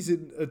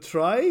season a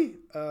try.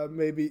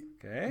 Maybe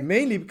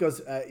mainly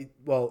because Katja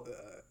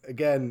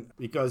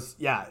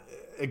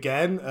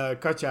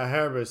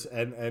Herbers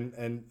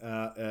and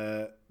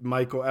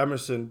Michael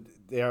Emerson,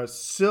 they are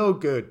so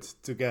good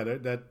together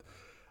that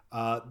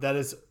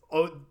is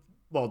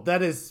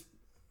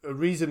a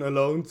reason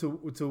alone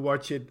to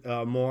watch it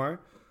more.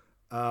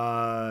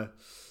 But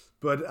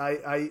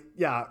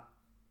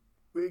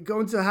we're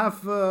going to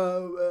have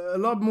a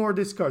lot more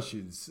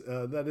discussions.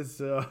 That is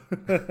what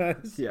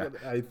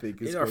I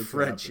think is in our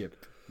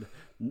friendship,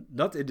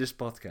 not in this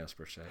podcast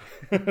per se.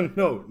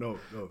 No.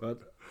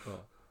 But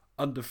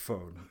on the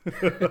phone.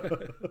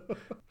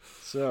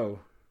 So,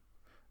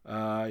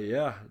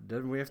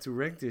 then we have to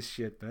rank this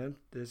shit, man.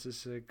 This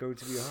is going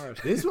to be hard.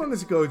 This one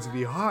is going to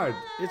be hard.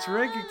 It's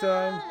ranking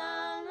time.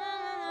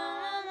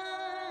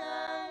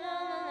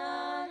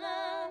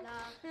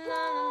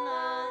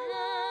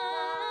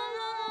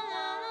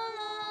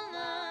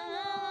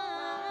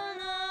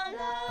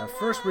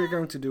 First, we're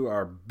going to do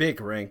our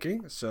big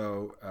ranking.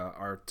 So,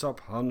 our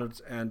top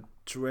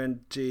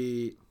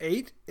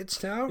 128,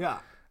 it's now. Yeah.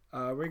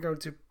 We're going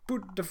to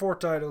put the 4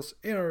 titles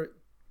in our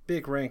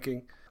big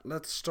ranking.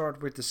 Let's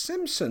start with The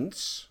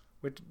Simpsons.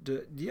 With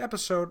the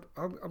episode,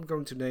 I'm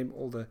going to name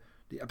all the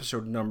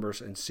episode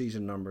numbers and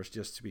season numbers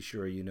just to be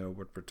sure you know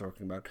what we're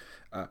talking about.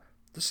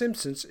 The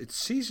Simpsons, it's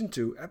season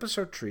 2,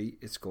 episode 3.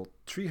 It's called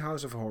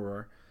Treehouse of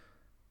Horror.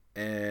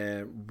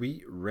 And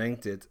we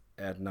ranked it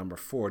at number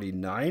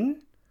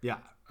 49. Yeah.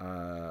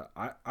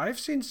 I've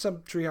seen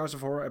some Treehouse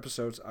of Horror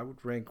episodes. I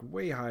would rank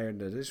way higher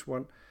than this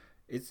one.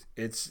 It's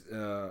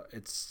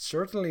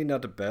certainly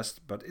not the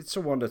best, but it's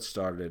the one that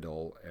started it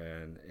all,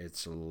 and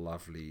it's a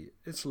lovely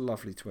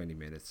 20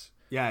 minutes.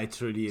 Yeah, it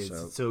really is.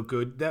 It's so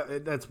good.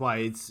 That's why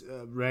it's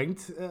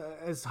ranked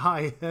as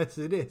high as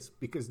it is,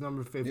 because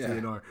number 50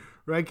 in our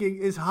ranking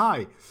is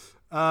high.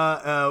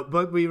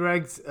 But we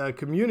ranked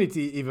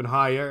Community even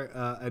higher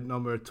at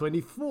number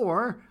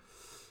 24.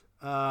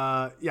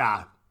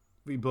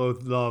 We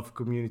both love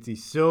Community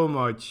so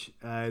much,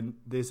 and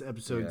this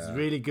episode is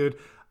really good.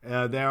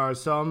 There are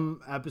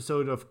some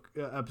episodes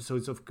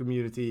of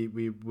Community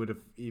we would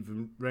have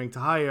even ranked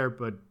higher,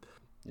 but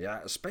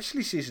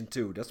especially season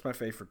 2. That's my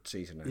favorite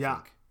season. I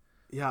think.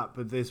 Yeah,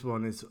 but this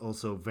one is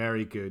also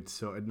very good.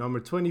 So at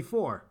number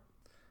 24.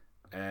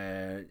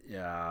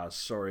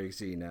 Sorry,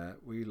 Xena,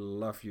 we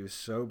love you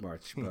so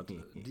much, but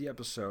the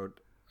episode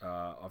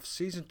of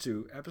season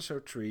 2,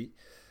 episode 3.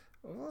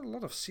 A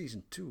lot of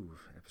season 2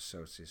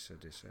 episodes this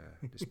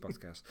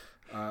podcast.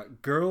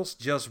 Girls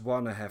Just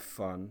Wanna Have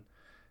Fun,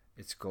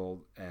 it's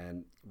called,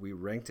 and we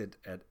ranked it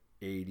at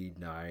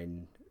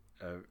 89.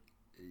 And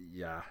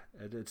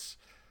it's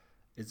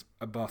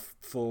above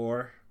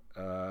Thor,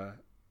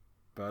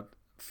 but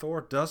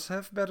Thor does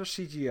have better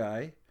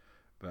CGI,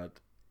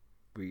 but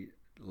we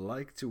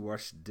like to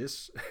watch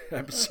this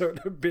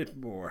episode a bit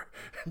more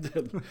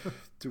than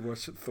to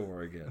watch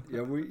Thor again.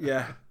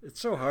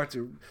 It's so hard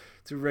to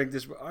rank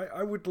this.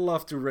 I would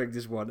love to rank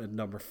this one at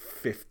number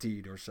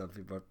 15 or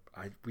something, but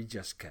we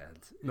just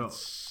can't. No.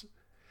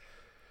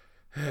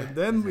 And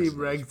then we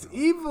ranked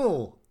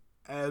Evil,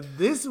 and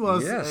this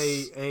was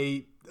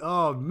it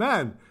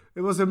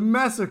was a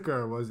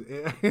massacre.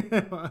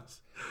 It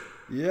was.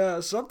 Yeah,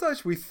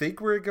 sometimes we think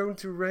we're going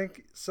to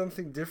rank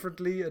something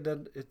differently, and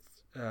then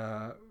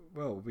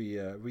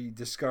we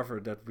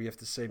discovered that we have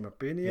the same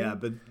opinion. Yeah,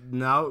 but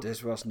now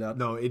this was not.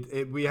 No,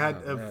 we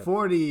had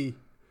 40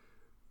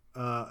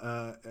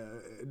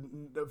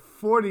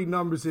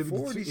 numbers in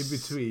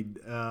between.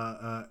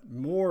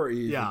 More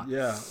even.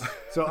 Yeah.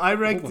 So I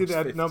ranked it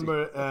at 50.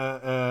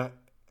 Number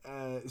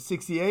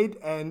 68,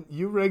 and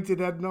you ranked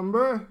it at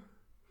number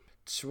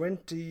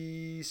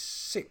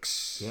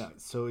 26. Yeah,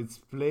 so it's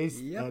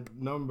placed at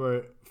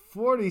number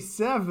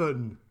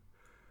 47.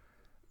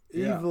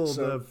 Evil,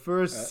 the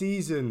first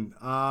season.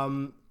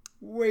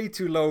 Way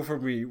too low for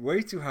me.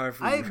 Way too high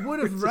for me. I would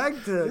have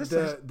ranked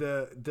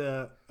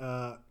the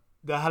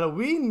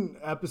Halloween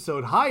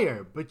episode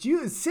higher, but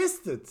you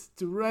insisted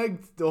to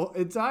rank the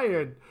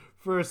entire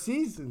first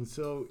season.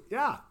 So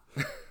yeah,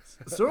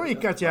 sorry,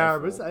 Katja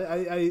Herbers.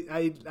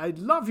 I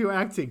love your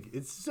acting.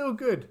 It's so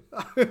good.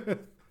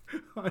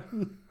 Oh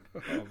man,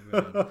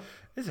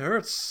 it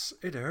hurts.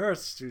 It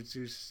hurts to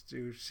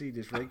see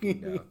this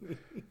ranking now.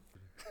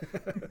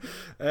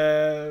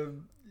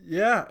 And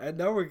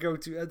now we're going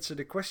to answer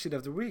the question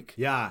of the week.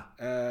 Yeah.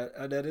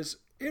 And that is,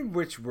 in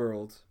which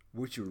world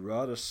would you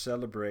rather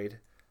celebrate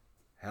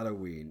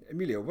Halloween.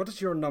 Emilio, what is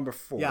your number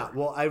 4? Yeah,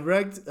 well, I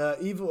ranked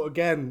Evil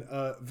again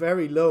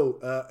very low,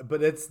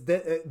 but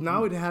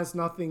now it has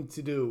nothing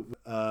to do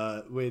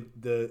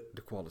with the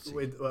quality,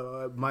 with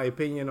my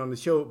opinion on the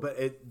show. But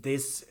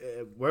this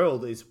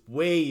world is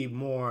way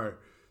more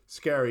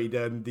scary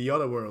than the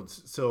other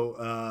worlds. So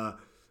a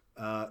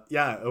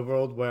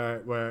world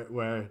where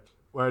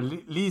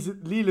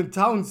Leland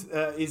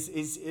Townsend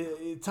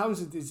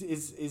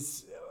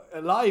is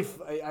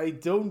alive. I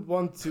don't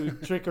want to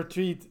trick or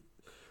treat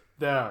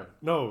there.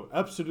 No,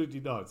 absolutely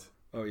not.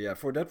 Oh yeah,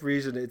 for that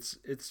reason,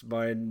 it's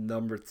my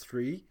number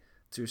 3.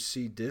 To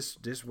see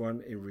this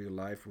one in real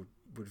life would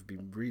have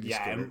been really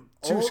scary.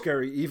 Too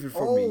scary even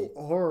for me.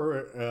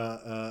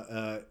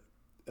 Horror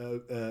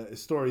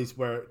stories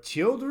where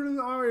children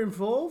are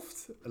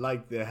involved,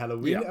 like the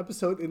Halloween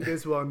episode in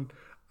this one.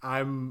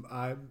 Count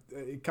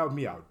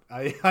me out.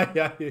 I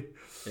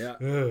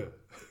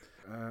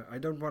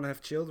don't want to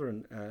have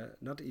children,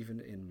 not even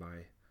in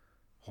my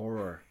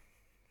horror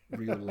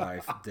real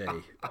life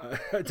day.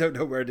 I don't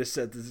know where this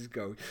sentence is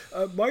going.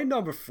 My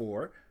number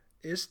 4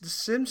 is The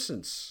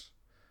Simpsons,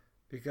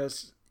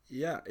 because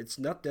it's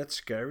not that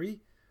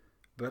scary,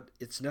 but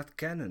it's not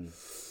canon.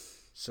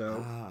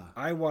 So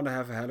I want to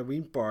have a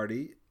Halloween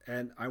party,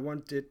 and I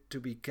want it to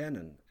be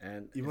canon.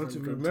 And you want to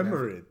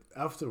remember it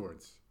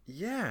afterwards.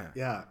 Yeah.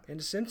 In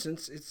The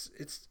Simpsons,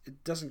 it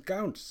doesn't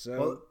count. So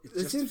well,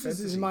 The Simpsons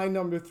is my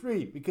number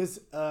 3 because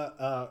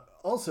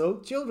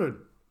also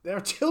children. There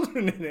are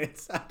children in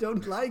it. I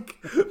don't like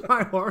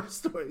my horror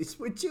stories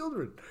with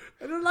children.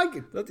 I don't like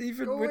it. Not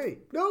even Go with away.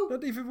 No.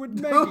 Not even with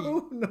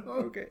Maggie. No.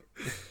 Okay.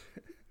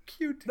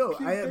 Cute. No,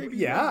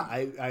 Baby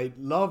I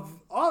love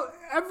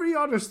every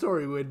other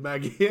story with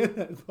Maggie.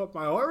 But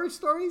my horror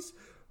stories,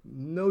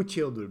 no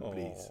children,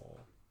 please.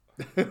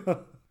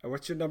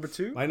 What's your number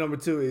 2? My number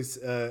 2 is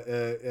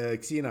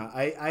Xena.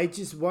 I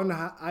just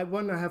wanna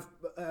have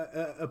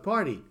a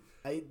party.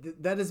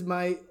 That is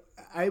my.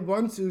 I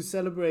want to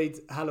celebrate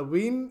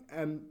Halloween,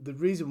 and the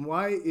reason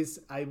why is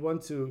I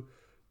want to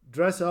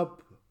dress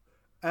up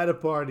at a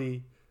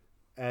party,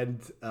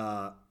 and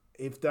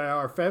if there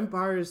are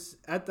vampires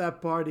at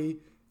that party,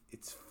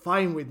 it's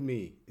fine with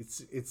me.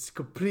 It's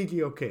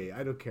completely okay.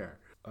 I don't care.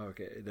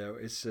 Okay, now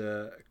it's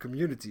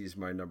Community is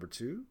my number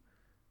 2,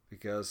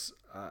 because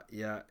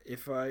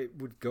if I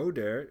would go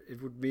there,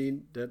 it would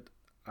mean that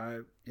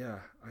I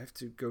have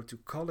to go to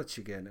college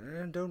again, and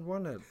I don't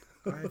want it.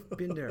 I've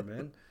been there,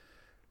 man.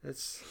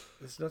 It's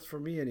not for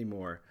me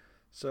anymore.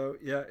 So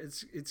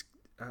it's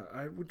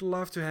I would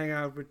love to hang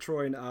out with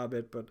Troy and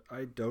Abed, but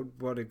I don't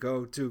want to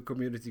go to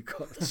community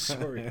college.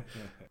 Sorry.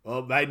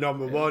 Well, my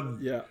number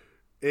 1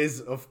 is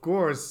of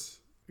course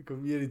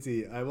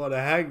Community. I want to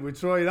hang with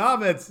Troy and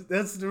Abed.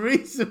 That's the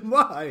reason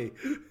why.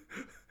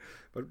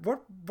 But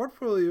what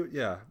will you?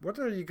 What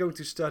are you going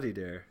to study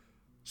there?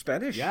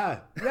 Spanish? Yeah.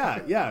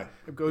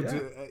 I'm going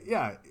to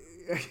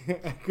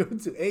I'm going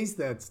to ace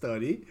that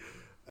study.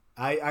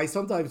 I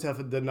sometimes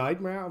have the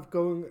nightmare of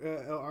going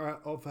or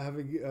of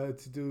having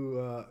to do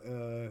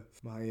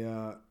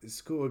my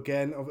school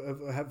again, of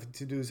having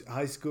to do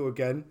high school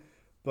again.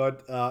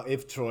 But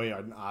if Troy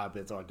and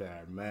Abed are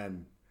there,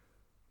 man,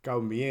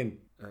 count me in.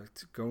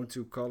 Going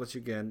to college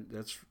again,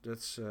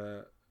 that's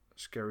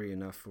scary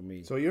enough for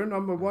me. So your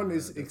number 1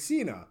 is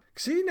Xena.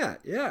 Xena,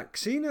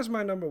 Xena is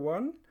my number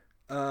 1.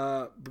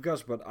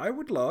 Because what I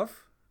would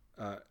love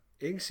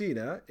in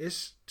Xena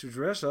is to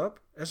dress up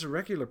as a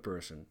regular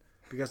person.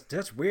 Because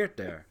that's weird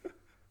there.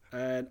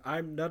 And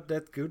I'm not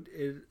that good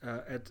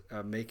at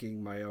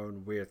making my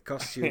own weird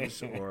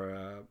costumes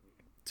or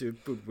to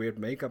put weird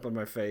makeup on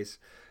my face.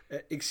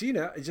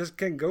 Xena, I just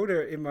can go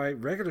there in my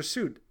regular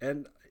suit.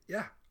 And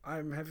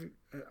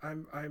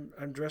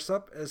I'm dressed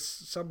up as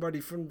somebody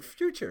from the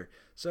future.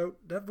 So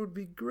that would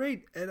be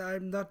great. And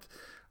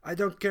I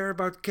don't care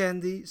about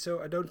candy,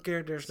 so I don't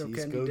care. There's no candy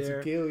there. She's going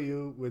to kill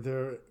you with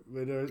her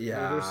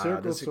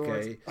circle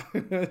sword.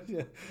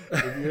 Okay.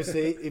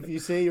 If you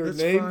say your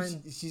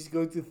name, she's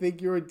going to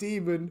think you're a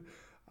demon.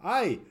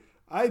 I'm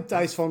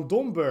Thijs van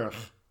Domburg.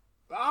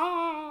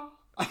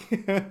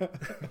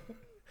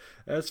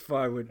 That's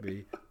fine with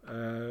me.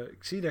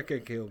 Xena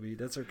can kill me.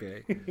 That's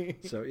okay.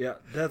 So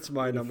that's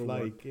my number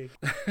 1.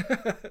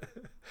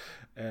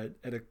 and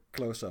a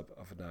close up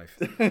of a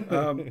knife.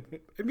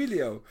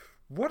 Emilio.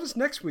 What is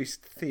next week's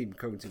theme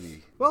going to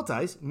be? Well,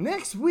 Thijs,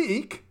 next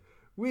week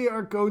we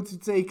are going to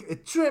take a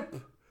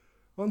trip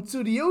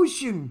onto the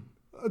ocean,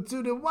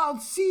 to the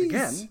wild seas.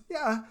 Again?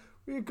 Yeah,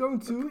 we're going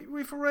to...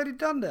 We've already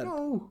done that.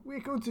 No, we're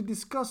going to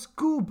discuss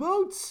cool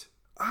boats.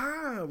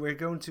 We're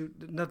going to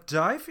not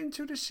dive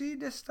into the sea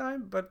this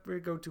time, but we're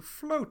going to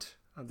float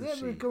on the sea.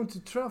 Yeah, we're going to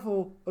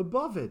travel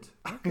above it.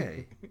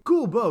 Okay.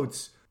 Cool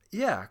boats.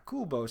 Yeah,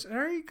 cool boats. And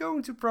are you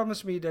going to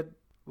promise me that,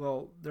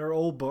 they're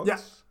all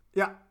boats?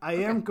 Yeah, I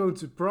am going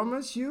to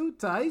promise you,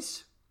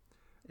 Thijs,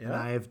 and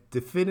I have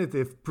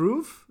definitive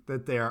proof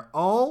that they are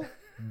all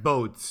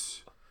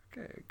boats.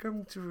 Okay, I'm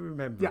going to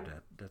remember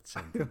that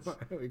sentence.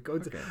 We're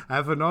going to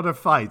have another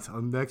fight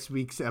on next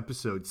week's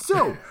episode.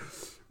 So,